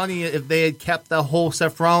been funny if they had kept the whole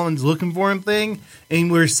Seth Rollins looking for him thing, and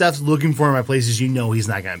where Seth's looking for him at places he's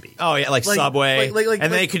not going to be. Oh, yeah, like Subway.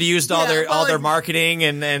 And they could have used all their marketing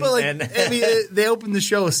and I mean, they opened the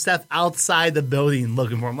show with Seth outside the building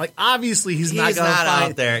looking for him. Like, obviously, he's not going to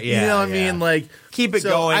find out there. Yeah, you know what I mean? Like, keep it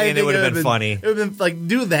going, and it would have been funny. It would have been like,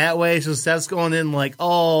 do it that way. So Seth's going in like,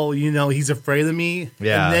 oh, you know, he's afraid of me.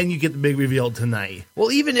 Yeah. And then you get the big reveal tonight.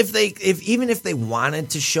 Well, even if they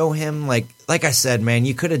wanted to show him, like I said, man,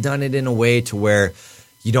 you could have done it in a way to where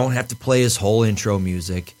you don't have to play his whole intro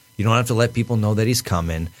music. You don't have to let people know that he's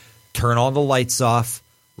coming. Turn all the lights off.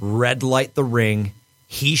 Red light the ring.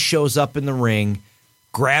 He shows up in the ring.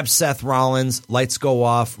 Grabs Seth Rollins. Lights go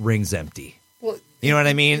off. Ring's empty. Well, you know what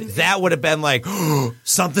I mean? That would have been like, oh,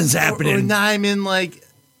 something's happening. Or now I'm in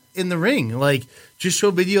the ring. Like, just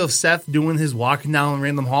show video of Seth doing his walking down a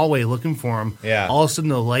random hallway looking for him. Yeah. All of a sudden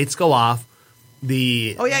the lights go off.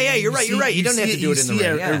 You're right. You don't have to do it in the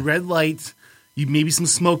ring. A red light. Maybe some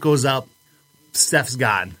smoke goes up. Steph's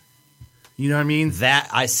gone. You know what I mean? That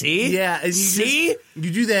I see. Yeah. And you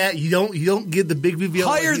do that. You don't get the big reveal.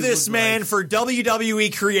 Hire this man for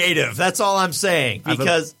WWE Creative. That's all I'm saying.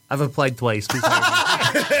 Because I've applied twice. Please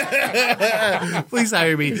hire me. Please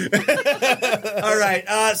hire me. All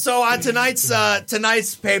right. So on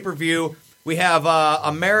tonight's pay-per-view, we have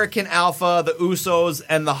American Alpha, the Usos,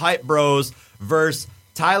 and the Hype Bros versus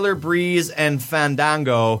Tyler Breeze and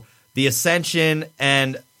Fandango, the Ascension,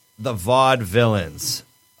 and the Vaudevillains.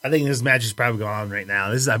 I think this match is probably going on right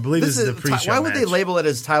now. I believe this is the pre-show Why would match. they label it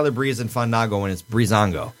as Tyler Breeze and Fandango when it's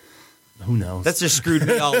Breezango? Who knows? That's just screwed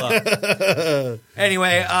me all up.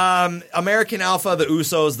 Anyway, American Alpha, the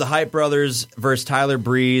Usos, the Hype Brothers versus Tyler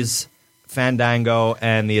Breeze, Fandango,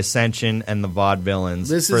 and the Ascension and the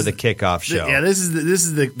Vaudevillains for the kickoff show. This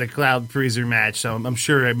is the Cloud Freezer match, so I'm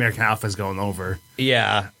sure American Alpha is going over.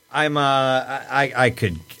 Yeah, I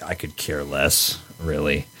could care less,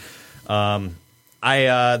 really.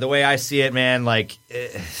 The way I see it, man,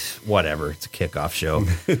 whatever. It's a kickoff show.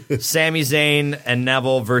 Sami Zayn and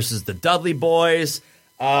Neville versus the Dudley Boys.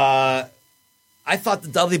 I thought the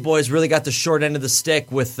Dudley Boys really got the short end of the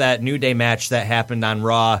stick with that New Day match that happened on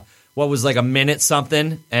Raw. What was like a minute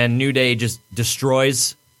something, and New Day just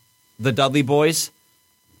destroys the Dudley Boys.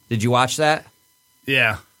 Did you watch that?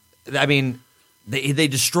 Yeah. I mean, they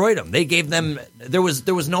destroyed them. They gave them there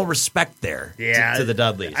was no respect there to the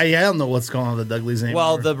Dudleys. I don't know what's going on with the Dudleys anymore.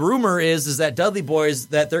 Well, the rumor is that Dudley Boys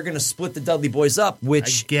that they're going to split the Dudley Boys up.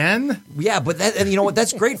 Which again? Yeah, but and you know what?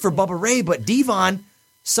 That's great for Bubba Ray, but Devon,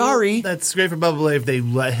 sorry, that's great for Bubba Ray if they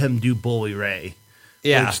let him do Bully Ray.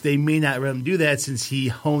 Yeah, which they may not let him do that since he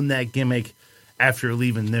honed that gimmick after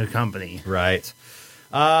leaving their company. Right.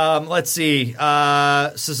 Let's see.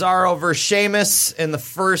 Cesaro versus Sheamus in the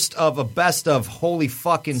first of a best of holy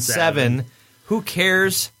fucking seven. Who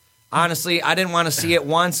cares? Honestly, I didn't want to see it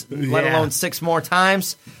once, let alone 6 more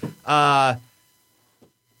times.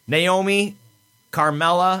 Naomi,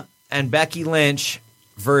 Carmella, and Becky Lynch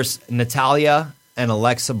versus Natalya and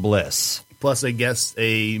Alexa Bliss. Plus, I guess,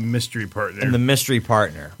 a mystery partner. And the mystery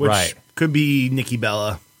partner, which could be Nikki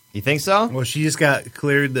Bella. You think so? Well, she just got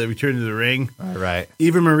cleared to return to the ring. All right.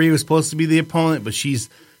 Eva Marie was supposed to be the opponent, but she's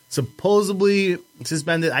supposedly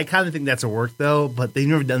suspended. I kind of think that's a work, though, but they've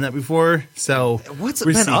never done that before. So what's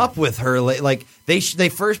been up with her? Like they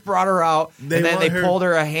first brought her out, and then they pulled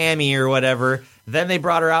her a hammy or whatever. Then they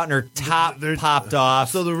brought her out, and her top popped off.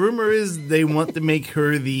 So the rumor is they want to make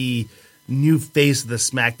her the new face of the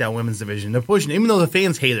SmackDown Women's Division. They're pushing, even though the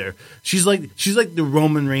fans hate her. She's like the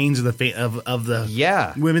Roman Reigns of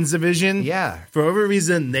the Women's Division. Yeah, for whatever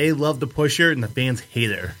reason, they love to push her, and the fans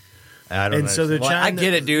hate her. I don't know. So they're trying. I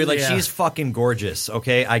get it, dude. Like she's fucking gorgeous.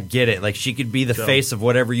 Okay, I get it. Like she could be the face of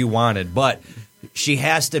whatever you wanted, but she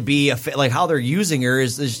has to be like how they're using her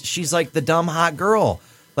is she's like the dumb hot girl.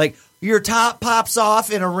 Like your top pops off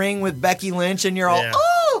in a ring with Becky Lynch, and you're all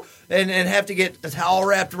oh. And have to get the towel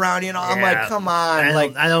wrapped around, you know. I'm like, come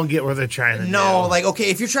on. I don't get what they're trying to do. No, like, okay,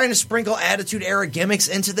 if you're trying to sprinkle Attitude Era gimmicks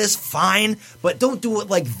into this, fine. But don't do it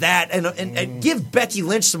like that. And give Becky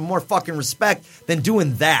Lynch some more fucking respect than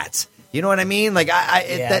doing that. You know what I mean? Like,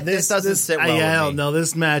 this doesn't sit well with me. I don't know.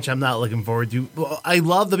 This match, I'm not looking forward to. Well, I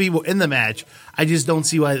love the people in the match. I just don't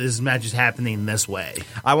see why this match is happening this way.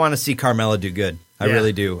 I want to see Carmella do good. I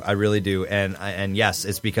really do. I really do. And yes,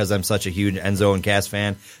 it's because I'm such a huge Enzo and Cass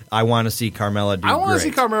fan. I want to see Carmella do great. I want to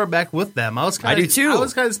see Carmella back with them. I do too. I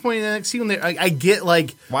was kind of disappointed in NXT when they. I get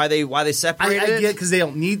like why they separated. I get because they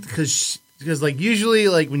don't need because like usually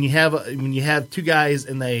like when you have two guys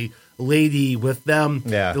and a lady with them,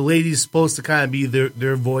 the lady's supposed to kind of be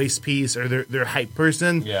their voice piece or their hype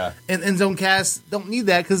person. Yeah. And Enzo and Cass don't need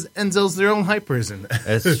that because Enzo's their own hype person.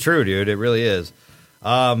 It's true, dude. It really is.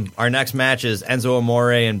 Our next match is Enzo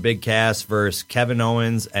Amore and Big Cass versus Kevin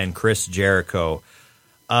Owens and Chris Jericho.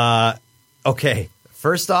 Okay,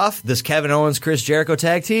 first off, this Kevin Owens Chris Jericho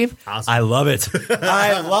tag team, awesome. I love it.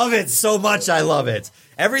 I love it so much. I love it.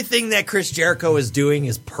 Everything that Chris Jericho is doing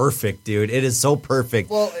is perfect, dude. It is so perfect.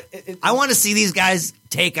 Well, I want to see these guys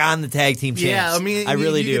take on the tag team champs. Yeah, I mean, I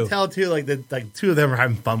really you do. can tell too, like two of them are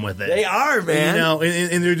having fun with it. They are, man. You know,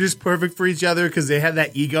 and they're just perfect for each other because they have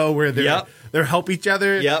that ego where they're help each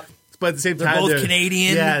other. Yep. But at the same time, they're both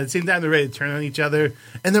Canadian. Yeah, at the same time, they're ready to turn on each other,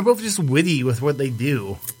 and they're both just witty with what they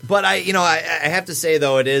do. But I have to say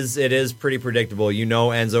though, it is pretty predictable. You know,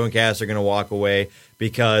 Enzo and Cass are going to walk away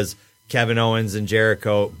because Kevin Owens and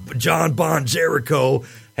John Bon Jericho,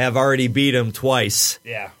 have already beat him twice.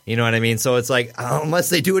 Yeah, you know what I mean. So it's like unless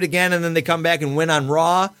they do it again and then they come back and win on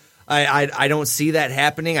Raw, I don't see that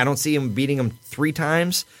happening. I don't see him beating him 3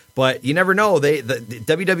 times. But you never know. The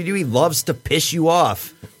WWE loves to piss you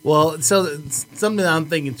off. Well, so something I'm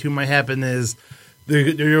thinking too might happen is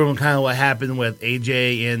they're doing kind of what happened with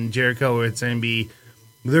AJ and Jericho, where it's going to be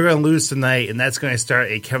they're going to lose tonight, and that's going to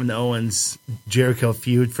start a Kevin Owens Jericho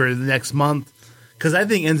feud for the next month. Because I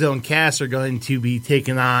think Enzo and Cass are going to be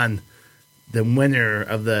taking on the winner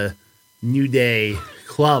of the New Day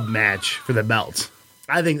Club match for the belt.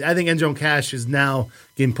 I think Enzo and Cass is now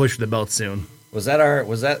getting pushed for the belt soon. Was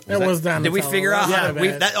that? Did we figure out how to?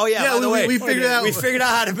 By the way, we figured out. We figured out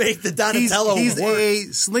how to make the Donatello He's work. a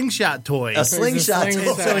slingshot toy. A slingshot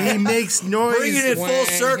toy. So he makes noise. Bringing it full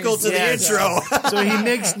circle to the intro. So he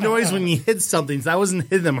makes noise when you hit something. So I wasn't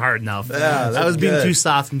hitting him hard enough. Yeah, I was being too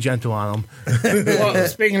soft and gentle on him. Well,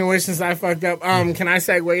 speaking of which, since I fucked up, can I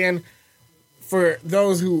segue in? For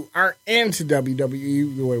those who aren't into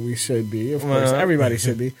WWE the way we should be, of course, everybody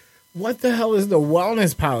should be. What the hell is the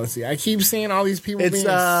wellness policy? I keep seeing all these people It's being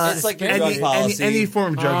it's like your drug policy. any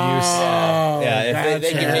form of drug use. Yeah, if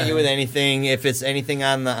they can hit you with anything, if it's anything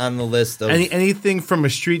on the list of anything from a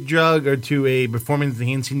street drug or to a performance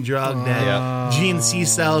enhancing drug that GNC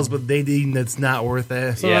sells, but they deem that's not worth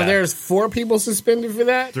it. So there's 4 people suspended for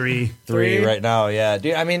that. Three right now. Yeah,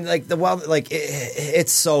 dude. I mean, like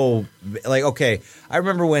it's so like okay. I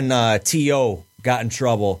remember when T.O. got in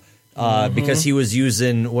trouble. Because he was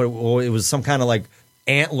using it was some kind of like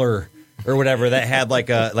antler or whatever that had like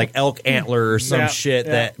a elk antler or some shit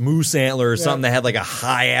that moose antler or something that had like a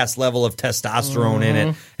high ass level of testosterone in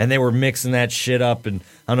it, and they were mixing that shit up, and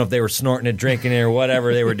I don't know if they were snorting it, drinking it, or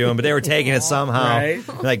whatever they were doing, but they were taking it somehow.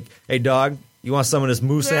 Right. Like, hey dog, you want some of this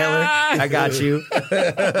moose antler? I got you.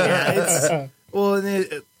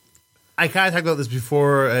 I kind of talked about this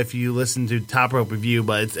before if you listen to Top Rope Review,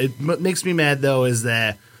 but it makes me mad though is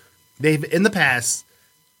that they've in the past,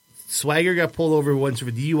 Swagger got pulled over once for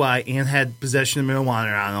DUI and had possession of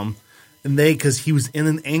marijuana on him, and because he was in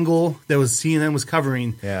an angle that was CNN was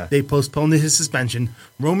covering, they postponed his suspension.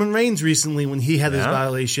 Roman Reigns recently, when he had this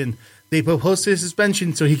violation, they posted his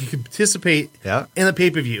suspension so he could participate in a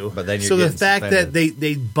pay-per-view. But then the fact that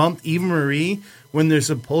they bumped Eva Marie when they're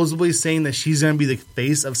supposedly saying that she's going to be the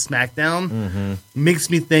face of SmackDown makes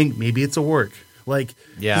me think maybe it's a work. Like,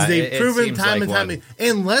 because they've proven time and time again.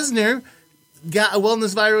 And Lesnar got a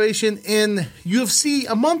wellness violation in UFC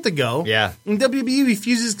a month ago. Yeah. And WWE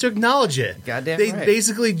refuses to acknowledge it. Goddamn They right.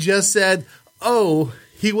 basically just said,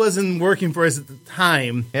 he wasn't working for us at the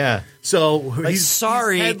time. Yeah. So Like, he's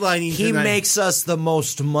headlining he tonight. makes us the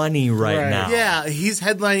most money right now. Yeah, he's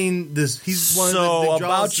headlining this. He's one So of the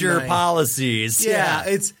draws about your tonight. policies. Yeah,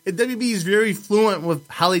 WB is very fluent with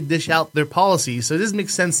how they dish out their policies. So it doesn't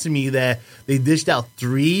make sense to me that they dished out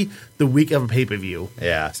 3 the week of a pay-per-view.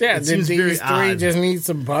 Yeah. So, It did seems very these 3 odd. just need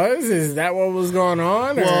some buzz? Is that what was going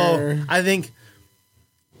on? Well, or? I think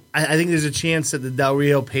there's a chance that the Del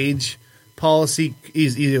Rio Page policy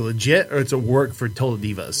is either legit or it's a work for Total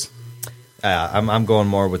Divas. I'm going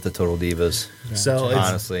more with the Total Divas. So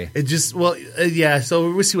honestly, it just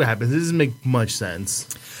so we'll see what happens. It doesn't make much sense.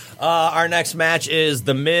 Our next match is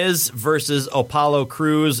The Miz versus Apollo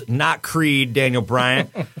Crews, not Creed, Daniel Bryant,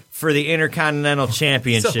 for the Intercontinental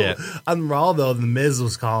Championship. So, on Raw, though, The Miz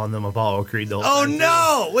was calling them Apollo Creed the whole time.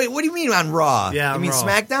 No! Wait, what do you mean on Raw? Yeah, you on mean Raw.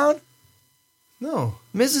 SmackDown? No.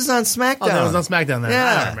 Miz is on SmackDown. Oh, that was on SmackDown then. Yeah.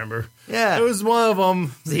 I don't remember. Yeah. It was one of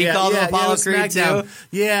them. He called him Apollo it was Creed, SmackDown. too?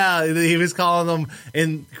 Yeah, he was calling them,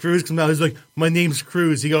 and Cruz comes out. He's like, my name's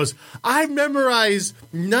Cruz. He goes, I memorized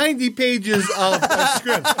 90 pages of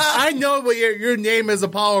script. I know what your name is,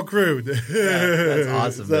 Apollo Creed. That's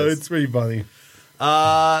awesome. So Miz. it's pretty funny.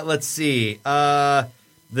 Let's see.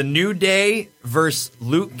 The New Day versus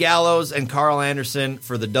Luke Gallows and Carl Anderson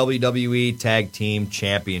for the WWE Tag Team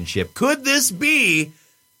Championship. Could this be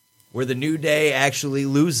where the New Day actually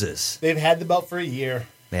loses? They've had the belt for a year.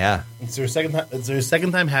 Yeah. It's their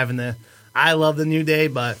second time having it. I love the New Day,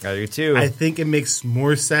 but I do too. I think it makes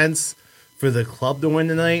more sense for the club to win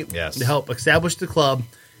tonight. Yes. To help establish the club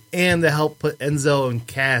and to help put Enzo and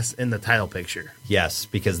Cass in the title picture. Yes,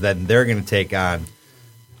 because then they're going to take on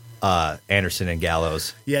Anderson and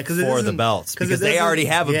Gallows for the belts because they already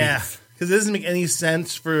have a beef. Because it doesn't make any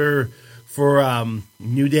sense for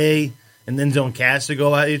New Day and then Enzo and Cass to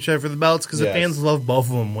go at each other for the belts because the fans love both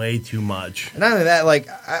of them way too much. And not only that, like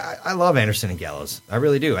I love Anderson and Gallows. I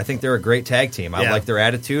really do. I think they're a great tag team. I like their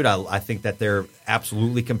attitude. I think that they're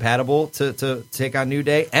absolutely compatible to take on New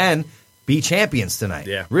Day and be champions tonight.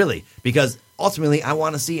 Yeah, really, because ultimately I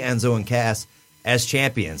want to see Enzo and Cass as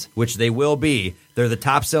champions, which they will be. They're the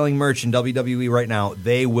top-selling merch in WWE right now.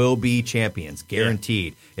 They will be champions,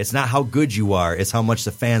 guaranteed. Yeah. It's not how good you are. It's how much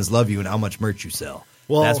the fans love you and how much merch you sell.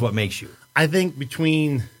 Well, that's what makes you. I think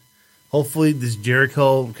between, hopefully, this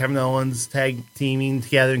Jericho, Kevin Owens tag teaming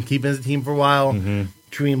together and keeping as a team for a while,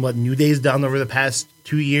 between what New Day's done over the past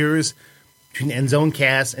 2 years, between Enzo and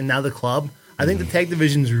Cass, and now the club, I think the tag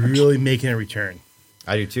division is really making a return.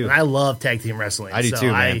 I do too. And I love tag team wrestling. I do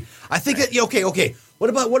too, man. I think that okay. What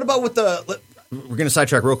about with the? We're going to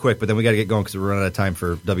sidetrack real quick, but then we got to get going because we're running out of time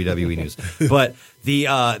for WWE news. But the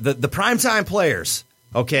primetime players,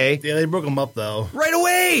 okay? Yeah, they broke them up though. Right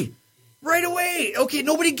away. Okay,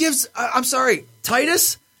 nobody gives. I'm sorry,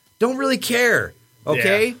 Titus. Don't really care.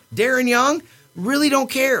 Okay, yeah. Darren Young really don't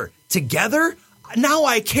care. Together, now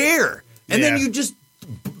I care. And then you just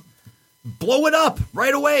blow it up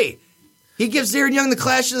right away. He gives Darren Young the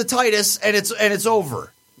Clash of the Titus, and it's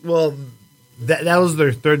over. Well, that was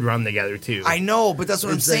their third run together too. I know, but that's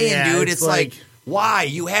what I'm saying, dude. It's like, why?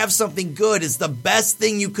 You have something good. It's the best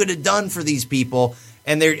thing you could have done for these people,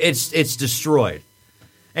 and it's destroyed.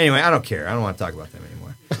 Anyway, I don't care. I don't want to talk about them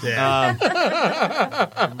anymore. Yeah.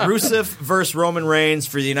 Rusev versus Roman Reigns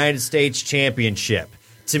for the United States Championship.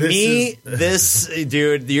 This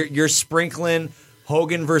dude, you're sprinkling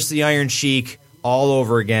Hogan versus the Iron Sheik all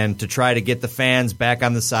over again to try to get the fans back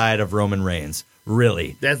on the side of Roman Reigns.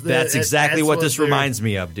 Really, that's exactly what this reminds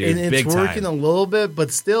me of, dude. And it's working a little bit,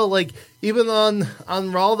 but still, like even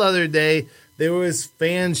on Raw the other day, there was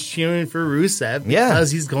fans cheering for Rusev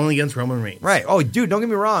because he's going against Roman Reigns. Right. Oh, dude, don't get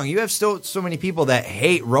me wrong. You have still so many people that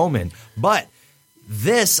hate Roman, but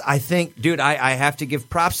this, I think, dude, I have to give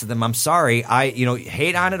props to them. I'm sorry.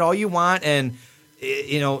 Hate on it all you want, and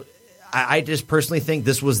I just personally think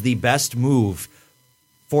this was the best move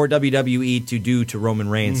for WWE to do to Roman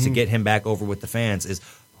Reigns to get him back over with the fans. Is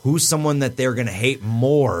who's someone that they're going to hate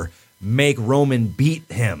more? Make Roman beat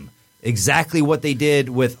him. Exactly what they did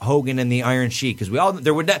with Hogan and the Iron Sheik, because we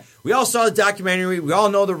all saw the documentary. We all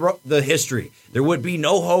know the history. There would be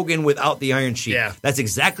no Hogan without the Iron Sheik. Yeah. That's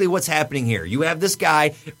exactly what's happening here. You have this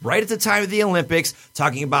guy right at the time of the Olympics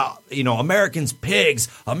talking about Americans pigs,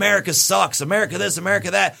 America sucks, America this,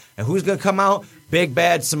 America that, and who's going to come out? Big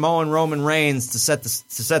bad Samoan Roman Reigns to set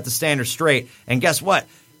the standard straight. And guess what?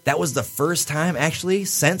 That was the first time actually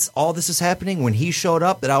since all this is happening when he showed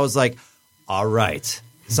up that I was like, all right.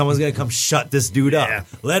 Someone's going to come shut this dude up.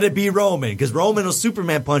 Let it be Roman, because Roman will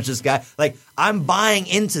Superman punch this guy. Like, I'm buying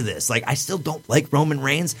into this. Like, I still don't like Roman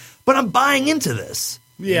Reigns, but I'm buying into this.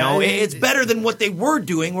 Yeah. It's better than what they were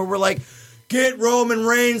doing, where we're like, get Roman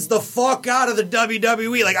Reigns the fuck out of the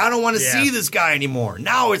WWE. Like, I don't want to see this guy anymore.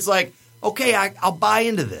 Now it's like, okay, I'll buy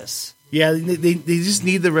into this. Yeah, they just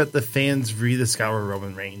need to let the fans rediscover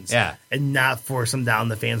Roman Reigns. Yeah. And not force him down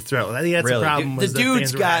the fans' throat. I think that's the problem. The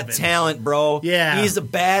dude's got talent, bro. Yeah. He's a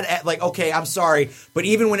bad, okay, I'm sorry, but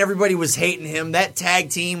even when everybody was hating him, that tag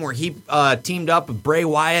team where he teamed up with Bray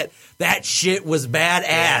Wyatt, that shit was badass.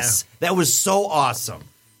 Yeah. That was so awesome.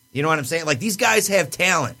 You know what I'm saying? Like, these guys have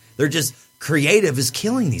talent. They're just, creative is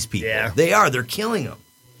killing these people. Yeah. They are. They're killing them.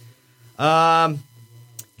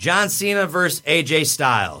 John Cena versus AJ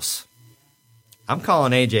Styles. I'm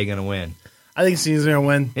calling AJ going to win. I think Cena's going to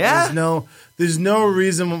win. Yeah? There's no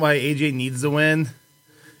reason why AJ needs to win,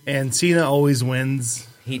 and Cena always wins.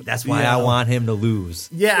 That's why I want him to lose.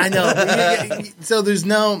 Yeah, I know. So there's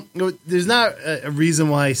not a reason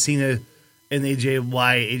why Cena and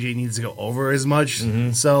why AJ needs to go over as much.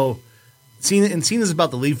 Mm-hmm. So Cena's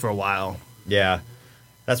about to leave for a while. Yeah.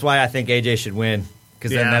 That's why I think AJ should win,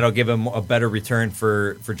 because then that'll give him a better return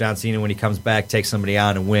for John Cena when he comes back, takes somebody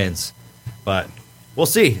on and wins. But we'll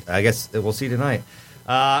see. I guess we'll see tonight.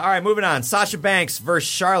 All right, moving on. Sasha Banks versus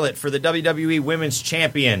Charlotte for the WWE Women's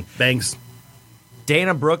Champion. Banks.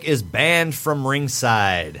 Dana Brooke is banned from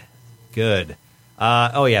ringside. Good.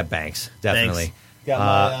 Banks. Definitely.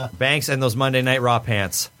 Banks and those Monday Night Raw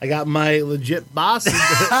pants. I got my legit boss. Rings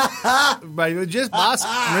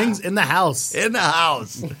in the house. In the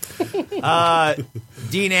house.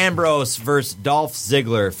 Dean Ambrose versus Dolph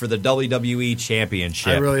Ziggler for the WWE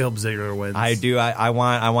Championship. I really hope Ziggler wins. I do. I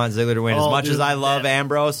want Ziggler to win. As much as I love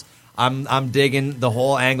Ambrose, I'm digging the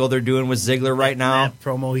whole angle they're doing with Ziggler right now. That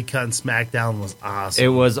promo he cut in SmackDown was awesome. It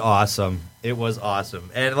was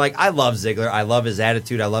awesome. And I love Ziggler. I love his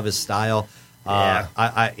attitude. I love his style.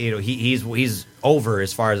 He's over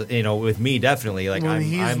as far as with me, definitely. Like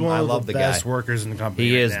he's one I of love the guy. best workers in the company.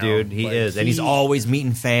 He right is, now. dude. He is, and he's always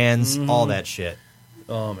meeting fans. All that shit.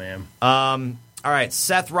 Oh man. All right,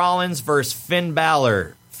 Seth Rollins versus Finn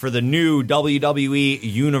Balor for the new WWE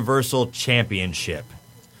Universal Championship.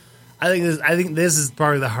 I think this is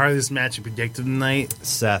probably the hardest match to predict tonight.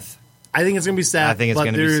 Seth. I think it's gonna be Seth. I think it's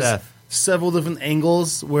gonna be Seth. Several different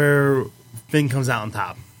angles where Finn comes out on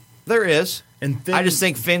top. There is. And I just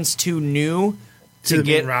think Finn's too new to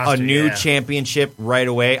get a new championship right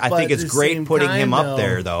away. I think it's great putting him up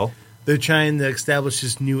there, though. They're trying to establish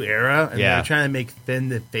this new era, and they're trying to make Finn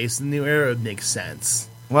the face of the new era. It makes sense.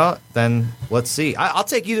 Well, then let's see. I'll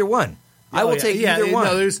take either one. I will take either one.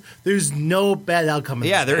 No, there's no bad outcome.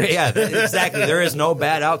 Exactly. There is no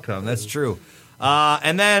bad outcome. That's true.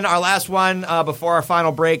 And then our last one before our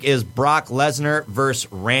final break is Brock Lesnar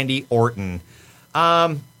versus Randy Orton.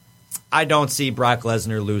 I don't see Brock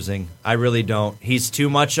Lesnar losing. I really don't. He's too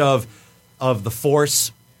much of the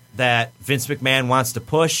force that Vince McMahon wants to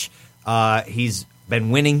push. He's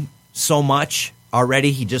been winning so much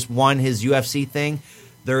already. He just won his UFC thing.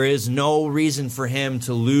 There is no reason for him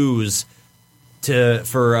to lose to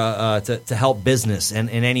help business in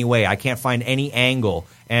any way. I can't find any angle.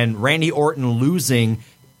 And Randy Orton losing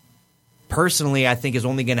personally, I think is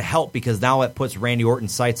only going to help because now it puts Randy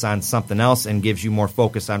Orton's sights on something else and gives you more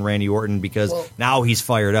focus on Randy Orton because now he's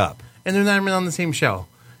fired up. And they're not even on the same show.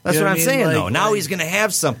 That's what I'm saying, like, though. Now he's going to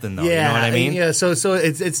have something, though. Yeah, you know what I mean? Yeah, so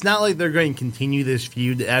it's not like they're going to continue this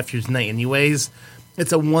feud after tonight anyways.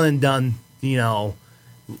 It's a one and done, Orton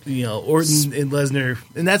and Lesnar.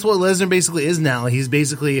 And that's what Lesnar basically is now. He's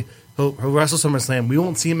basically, he'll wrestle SummerSlam. We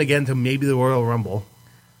won't see him again until maybe the Royal Rumble.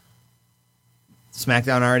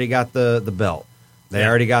 SmackDown already got the belt. They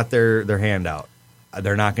already got their hand out.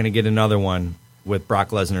 They're not going to get another one with Brock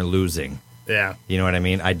Lesnar losing. Yeah. You know what I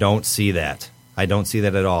mean? I don't see that. I don't see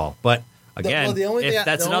that at all. But again,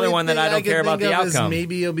 that's another one that I don't care about the outcome.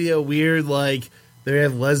 Maybe it'll be a weird, like, they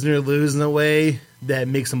have Lesnar lose in a way that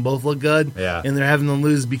makes them both look good. Yeah. And they're having them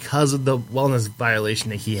lose because of the wellness violation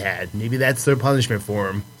that he had. Maybe that's their punishment for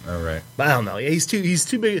him. All right. But I don't know. He's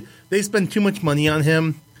too big. They spend too much money on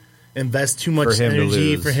him, invest too much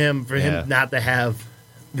energy for him not to have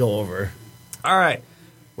go over. All right.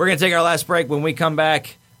 We're going to take our last break. When we come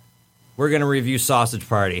back, we're going to review Sausage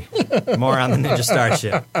Party. More on the Ninja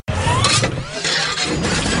Starship.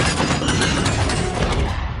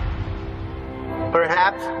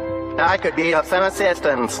 Perhaps I could be of some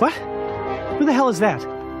assistance. What? Who the hell is that?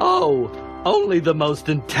 Oh, only the most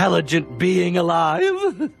intelligent being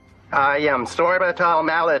alive. I am sorbitol,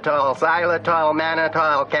 maltitol, xylitol,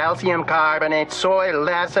 mannitol, calcium carbonate, soy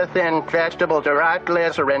lecithin, vegetable-derived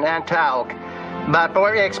glycerin, and talc. But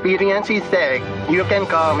for expediency's sake, you can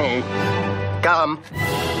call me Gum.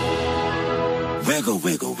 Wiggle,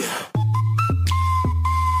 wiggle, wiggle.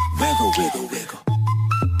 Wiggle, wiggle, wiggle.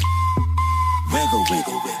 Wiggle,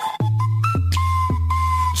 wiggle, wiggle.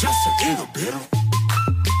 Just a little bit.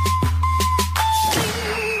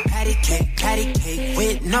 Patty cake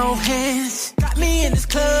with no hands. Got me in this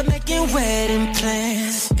club making wedding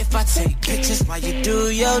plans. If I take pictures while you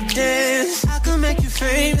do your dance, I can make you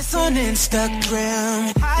famous on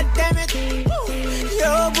Instagram. Hot damn it, woo.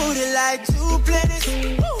 Your booty like 2 planets.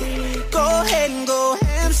 Woo. Go ahead and go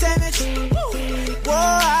ham sandwich. Woo. Whoa,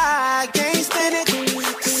 I can't stand it.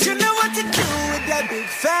 'Cause you know what to do with that big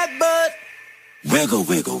fat butt. Wiggle,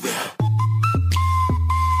 wiggle, wiggle.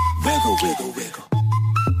 Wiggle, wiggle, wiggle.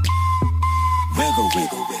 Wiggle,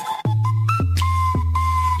 wiggle, wiggle.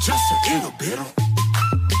 Just a little bit.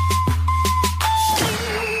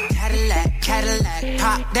 Cadillac,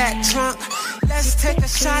 pop that trunk. Let's take a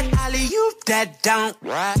shot, alley-oop that dunk.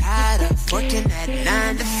 Tired of working at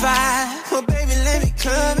 9 to 5. Well, baby, let me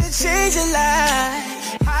come and change your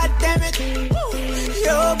life. Hot damn it, woo.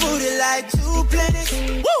 Your booty like 2 planets.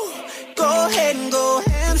 Woo. Go ahead and go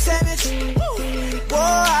ham sandwich. Woo. Whoa,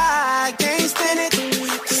 I can't stand it.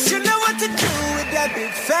 'Cause you know what to do with that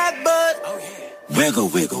big fat butt. Oh, yeah. Wiggle,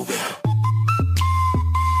 wiggle, wiggle.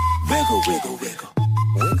 Wiggle, wiggle, wiggle.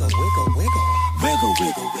 Wiggle, wiggle, wiggle. Wiggle,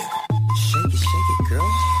 wiggle, wiggle. Shake it, girl.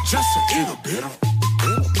 Just a little bit.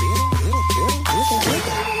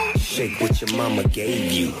 Shake what your mama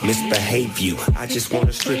gave you, misbehave you. I just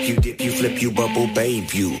wanna strip you, dip you, flip you, bubble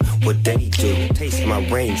bathe you. What they do, taste my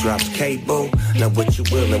raindrops, cable. Now what you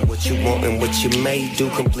will and what you want and what you may do.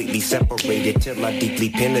 Completely separated till I deeply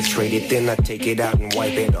penetrate it. Then I take it out and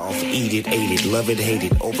wipe it off. Eat it, ate it, love it, hate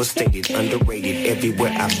it. Overstated, underrated.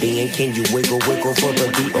 Everywhere I've been, can you wiggle, wiggle for the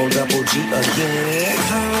D-O-double-G again?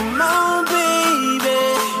 Come on, baby.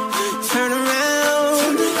 Turn around.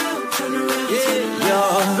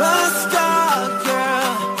 You're a star,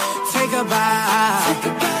 girl. Take a bite.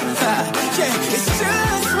 Yeah, it's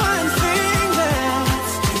just one thing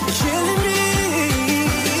that's killing me.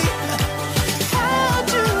 How'd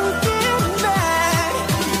you get back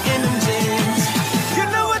in them jeans? You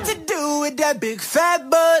know what to do with that big fat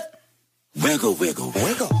butt. Wiggle, wiggle,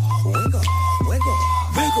 wiggle, wiggle, wiggle,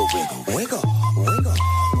 wiggle, wiggle, wiggle, wiggle,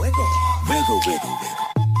 wiggle, wiggle, wiggle, wiggle.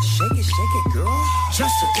 Shake it, girl.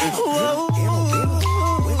 Just a little bit.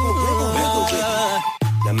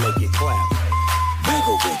 Now make it clap.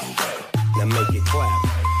 Wiggle, wiggle, wiggle. Now make it clap.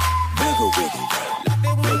 Wiggle, wiggle,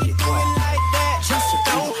 wiggle. Make it clap. Just a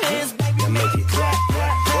throw hands, baby. Now make it clap,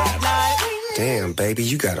 clap, clap. Damn, baby,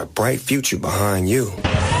 you got a bright future behind you.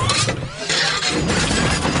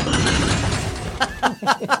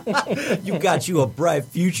 You got you a bright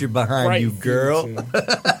future behind you, girl.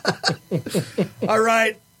 All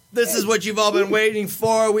right. This is what you've all been waiting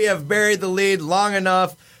for. We have buried the lead long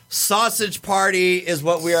enough. Sausage Party is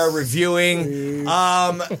what we are reviewing.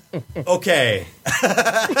 Okay.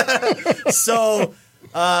 So,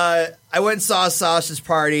 I went and saw Sausage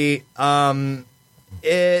Party.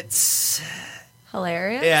 It's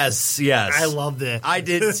Hilarious. Yes. I loved it. I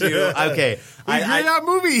did too. Okay. That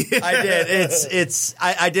movie.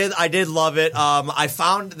 I did. I did love it. I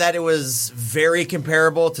found that it was very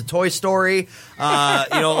comparable to Toy Story.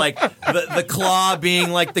 Like the claw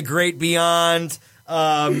being like the great beyond.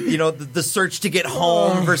 The search to get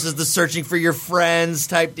home versus the searching for your friends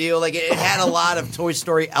type deal. Like it had a lot of Toy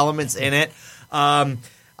Story elements in it.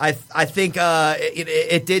 I think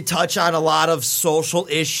it did touch on a lot of social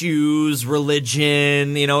issues,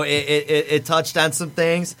 religion. It touched on some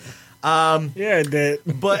things. It did.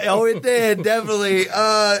 But it did definitely.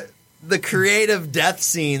 The creative death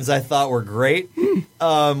scenes I thought were great.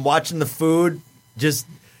 Watching the food,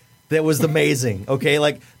 that was amazing. Okay,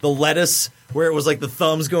 like the lettuce where it was like the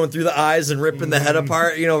thumbs going through the eyes and ripping the head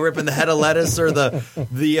apart. Ripping the head of lettuce, or the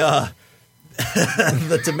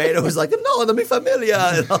the tomato was like, no, let me familia.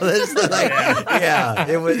 And all this.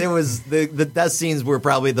 It was the death scenes were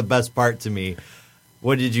probably the best part to me.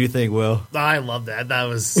 What did you think, Will? I love that. That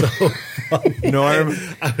was so funny. Norm?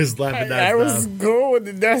 I was laughing at I was cool with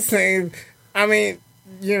the death scene. I mean,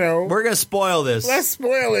 we're going to spoil this. Let's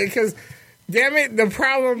spoil it, because, damn it, the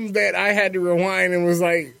problem that I had to rewind and was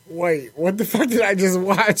like, wait, what the fuck did I just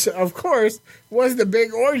watch? Of course, was the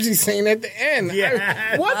big orgy scene at the end.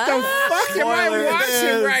 Yeah. What the fuck am I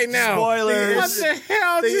watching right now? Spoilers. What the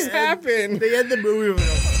hell just happened? They had the movie with a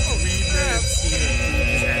 3-minute scene.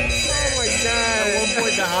 At one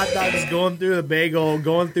point, the hot dog is going through the bagel,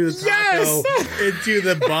 going through the taco, into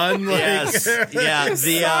the bun. Yes. Yeah.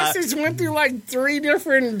 The sausage went through like 4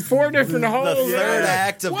 different holes. The third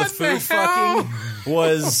act of the food fucking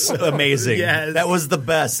was amazing. Yes. That was the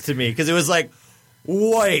best to me, because it was like,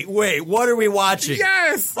 wait, what are we watching?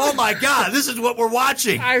 Yes. Oh my God, this is what we're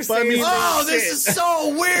watching. I've seen this is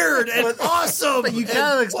so weird and awesome. But you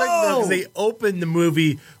kind of expect that, because they opened the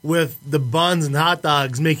movie with the buns and hot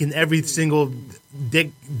dogs making every single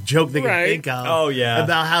dick joke they can think of. Oh, yeah.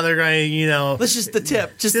 About how they're going to, Let's just the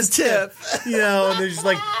tip. Just the tip. And they're just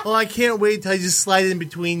like, I can't wait till I just slide in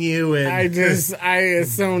between you. And I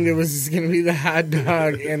assumed it was just going to be the hot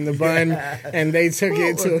dog and the bun, and they took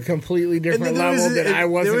it to a completely different level that I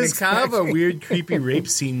wasn't expecting. There was kind of a weird, creepy rape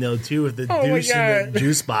scene, though, too, with the douche in the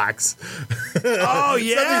juice box. Oh,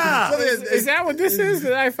 yeah. Is that what this is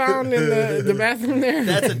that I found in the bathroom there?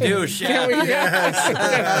 That's a douche, yeah. That's what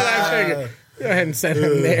I figured. Go ahead and set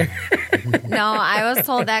him there. No, I was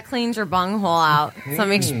told that cleans your bunghole out, so it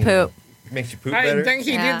makes you poop. Makes you poop better? I think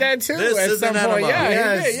he did that too This at is some an point.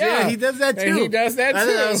 enema. Yeah, he does that too. And he does that I too.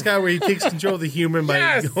 think that was kind of where he takes control of the human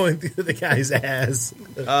by going through the guy's ass.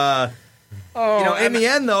 In the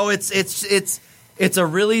end, though, it's a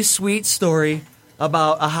really sweet story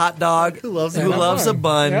about a hot dog who loves a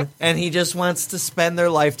bun, and he just wants to spend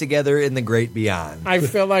their life together in the great beyond. I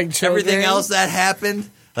feel like children. Everything else that happened,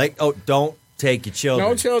 don't take your children.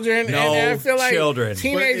 No children. No and I feel like children.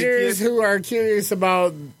 teenagers who are curious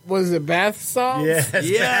about, was it bath salts?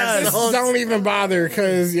 Yes. Don't even bother,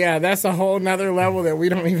 because, that's a whole nother level that we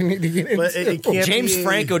don't even need to get into. James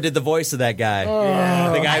Franco did the voice of that guy.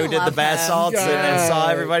 The guy who did the bath salts and saw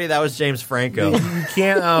everybody. That was James Franco. You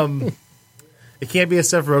can't... It can't be a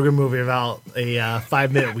Seth Rogen movie about a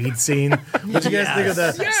 5-minute weed scene. What you guys think of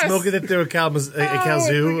the smoking it through a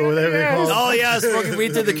kazoo or whatever they call it? Oh, yeah, smoking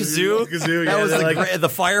weed through the kazoo. That was the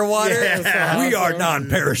fire water. Yeah. We are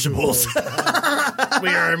non-perishables. We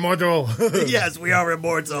are immortal. Yes, we are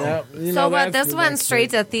immortal. Yep. But this went straight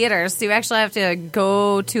to theaters, so you actually have to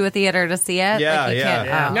go to a theater to see it? Yeah, like you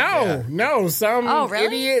can't, No. Some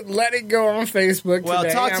idiot let it go on Facebook Well,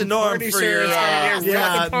 today. talk to Norm for your...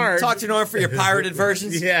 Talk to Norm for your pirated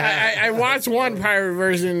versions. I watched one pirate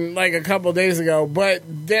version like a couple days ago, but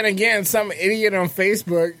then again, some idiot on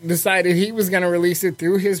Facebook decided he was going to release it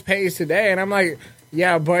through his page today, and I'm like,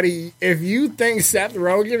 yeah, buddy, if you think Seth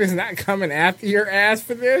Rogen is not coming after your ass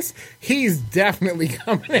for this, he's definitely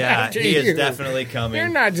coming after you. Yeah, he is definitely coming. You're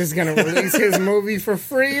not just going to release his movie for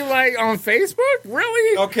free, like, on Facebook?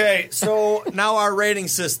 Really? Okay, so now our rating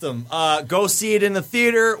system. Go see it in the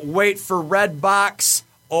theater, wait for Redbox,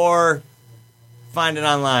 or... find it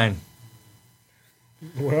online.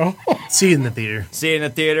 Well, see it in the theater. See it in the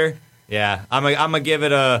theater? Yeah. I'm gonna give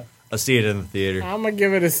it a see it in the theater. I'm going to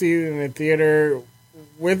give it a see it in the theater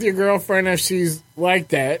with your girlfriend if she's like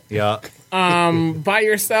that. Yeah. By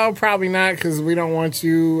yourself, probably not, because we don't want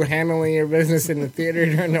you handling your business in the theater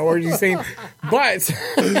during the orgy scene. But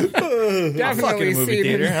definitely see movie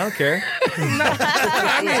theater. I don't care.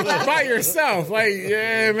 I mean, by yourself. Like,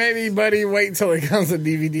 yeah, maybe, buddy, wait until it comes to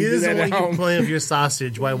DVD. He doesn't want you playing with your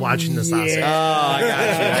sausage while watching the sausage. Oh,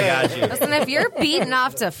 I got you. Listen, if you're beating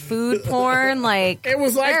off to food porn, like it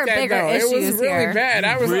was like there are that, bigger though. It issues was really here. bad.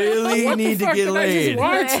 I was Really like, what need the to fuck get did laid.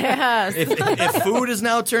 I just watch? Yes. If food is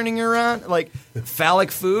now turning around, like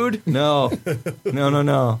phallic food, no. Call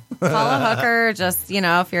a hooker. Just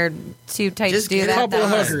if you're too tight Just to do get that, A couple of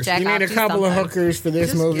then hookers. jack You need off a to couple of something. hookers for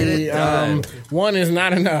this Just get movie. it done. One is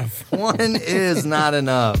not enough. One is not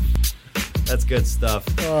enough. That's good stuff.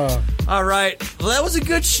 All right. Well, that was a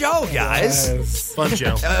good show, guys. Yes. Fun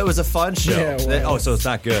show. It was a fun show. Yeah, it was. So it's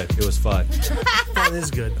not good. It was fun. Fun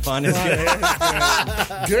is good. Fun is good.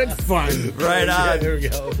 Good fun. Right on. There we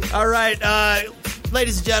go. All right.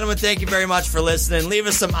 Ladies and gentlemen, thank you very much for listening. Leave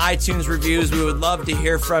us some iTunes reviews. We would love to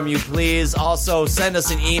hear from you, please. Also, send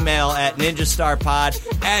us an email at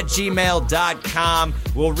ninjastarpod@gmail.com.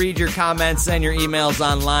 We'll read your comments and your emails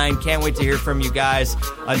online. Can't wait to hear from you guys.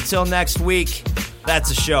 Until next week, that's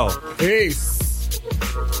a show. Peace.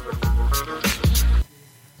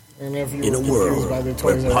 In a world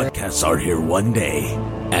where podcasts are here one day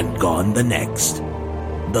and gone the next,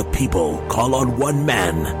 the people call on one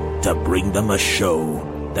man to bring them a show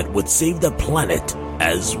that would save the planet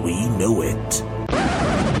as we know it.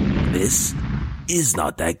 This is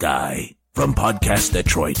Not That Guy. From Podcast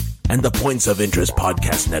Detroit and the Points of Interest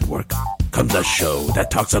Podcast Network comes a show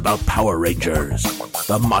that talks about Power Rangers,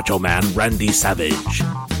 the Macho Man Randy Savage,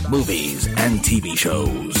 movies and TV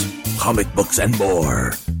shows, comic books and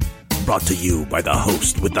more. Brought to you by the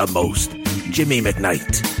host with the most, Jimmy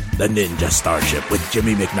McKnight. The Ninja Starship with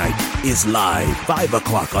Jimmy McKnight is live 5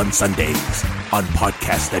 o'clock on Sundays on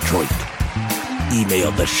Podcast Detroit.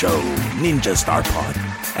 Email the show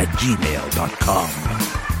ninjastarpod@gmail.com.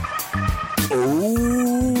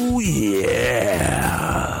 Oh,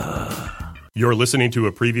 yeah. You're listening to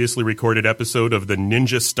a previously recorded episode of the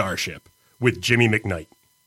Ninja Starship with Jimmy McKnight.